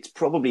 it's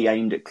probably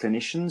aimed at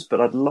clinicians,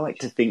 but I'd like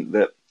to think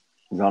that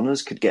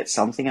runners could get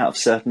something out of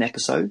certain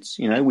episodes.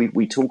 You know,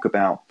 we talk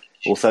about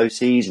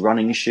orthoses,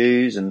 running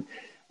shoes, and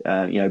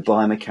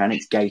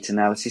biomechanics, gait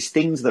analysis,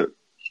 things that,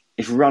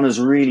 if runners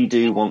really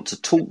do want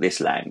to talk this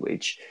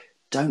language,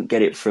 don't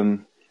get it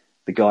from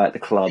the guy at the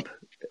club.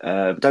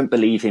 Don't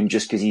believe him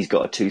just because he's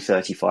got a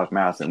 2:35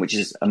 marathon, which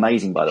is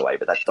amazing, by the way,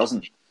 but that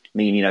doesn't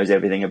mean he knows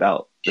everything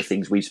about the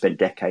things we've spent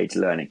decades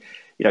learning.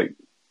 You know,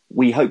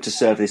 we hope to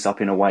serve this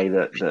up in a way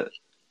that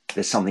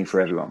there's something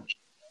for everyone.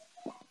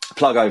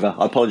 Plug over.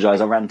 I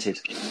apologise, I ranted.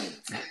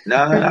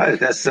 No,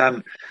 that's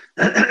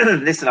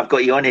listen, I've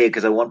got you on here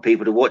because I want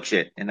people to watch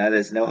it. You know,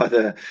 there's no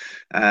other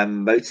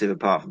motive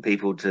apart from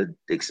people to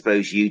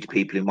expose you to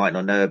people who might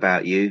not know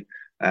about you.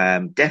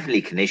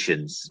 Definitely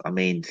clinicians. I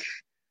mean,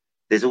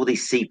 there's all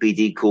these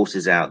CPD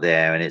courses out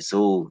there, and it's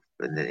all,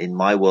 in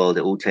my world,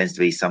 it all tends to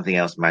be something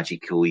else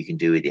magical you can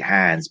do with your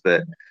hands.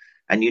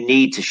 And you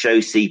need to show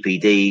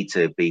CPD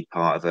to be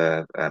part of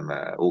a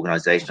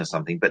organisation or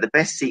something. But the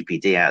best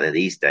CPD out there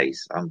these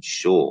days, I'm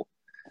sure,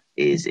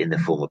 is in the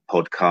form of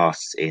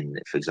podcasts,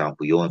 for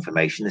example, your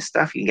information. The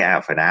stuff you can get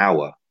out for an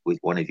hour with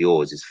one of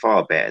yours is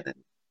far better than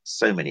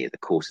so many of the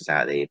courses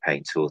out there you're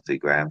paying $2 or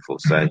 $3 for.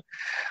 So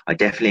I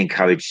definitely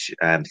encourage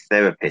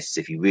therapists,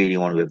 if you really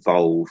want to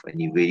evolve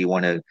and you really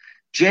want to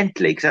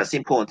gently, because that's the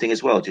important thing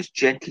as well, just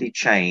gently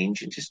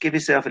change and just give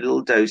yourself a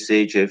little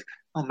dosage of,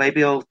 oh,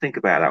 maybe I'll think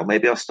about that, or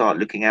maybe I'll start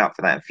looking out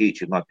for that in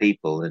future with my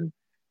people. And,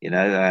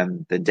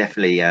 then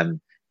definitely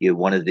you're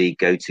one of the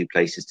go-to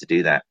places to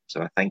do that.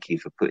 So I thank you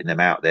for putting them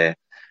out there,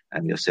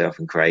 and yourself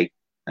and Craig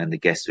and the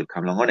guests who have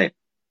come along on it.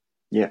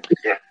 Yeah.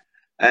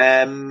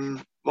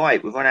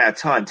 Right, we've run out of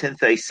time,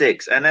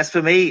 10:36. And as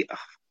for me,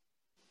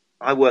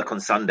 I work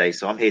on Sunday,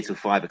 so I'm here till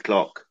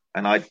 5:00.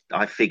 And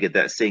I figured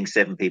that seeing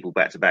 7 people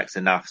back to back is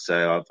enough.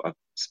 So I've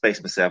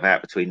spaced myself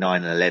out between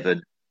 9 and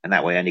 11. And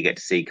that way I only get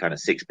to see kind of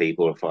 6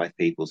 people or 5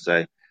 people.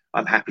 So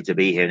I'm happy to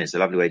be here, and it's a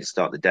lovely way to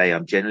start the day.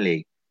 I'm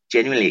genuinely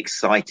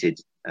excited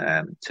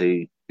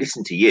to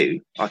listen to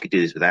you. I could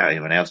do this without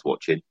anyone else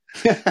watching.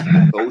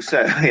 But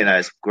also,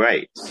 it's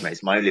great.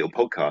 It's my own little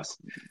podcast.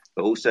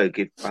 But also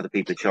give other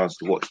people a chance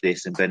to watch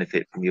this and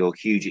benefit from your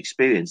huge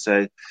experience.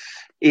 So,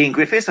 Ian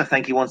Griffiths, I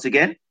thank you once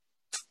again.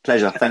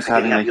 Pleasure. Thanks for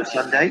having me. Your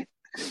Sunday.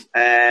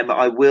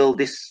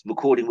 This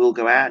recording will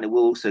go out, and it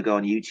will also go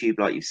on YouTube,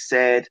 like you've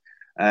said,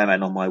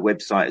 and on my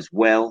website as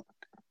well.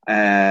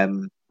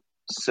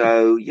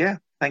 So, yeah,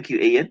 thank you,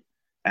 Ian.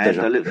 And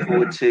pleasure. I look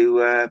forward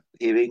to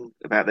hearing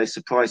about those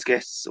surprise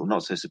guests, or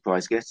not so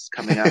surprise guests,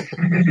 coming up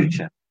in the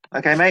future.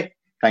 Okay, mate?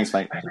 Thanks,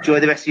 mate.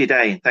 Enjoy the rest of your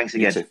day. Thanks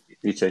again.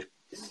 You too.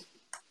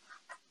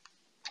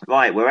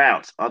 Right, we're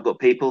out. I've got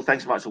people.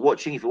 Thanks so much for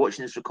watching. If you're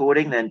watching this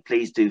recording, then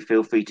please do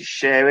feel free to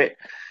share it.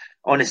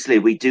 Honestly,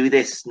 we do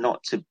this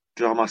not to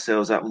drum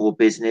ourselves up more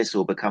business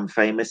or become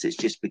famous. It's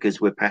just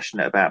because we're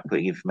passionate about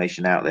putting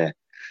information out there.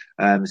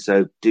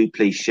 So do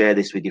please share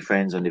this with your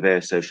friends on the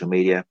various social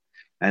media.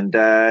 And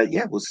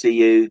we'll see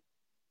you. I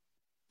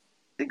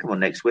think I'm on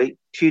next week.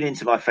 Tune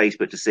into my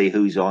Facebook to see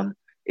who's on.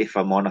 If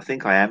I'm on, I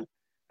think I am.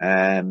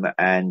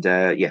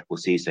 We'll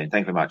see you soon.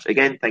 Thank you very much.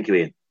 Again, thank you,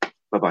 Ian.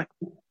 Bye-bye.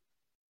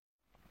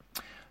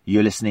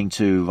 You're listening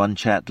to Run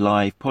Chat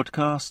Live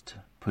podcast,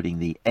 putting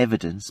the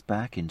evidence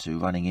back into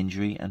running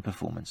injury and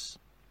performance.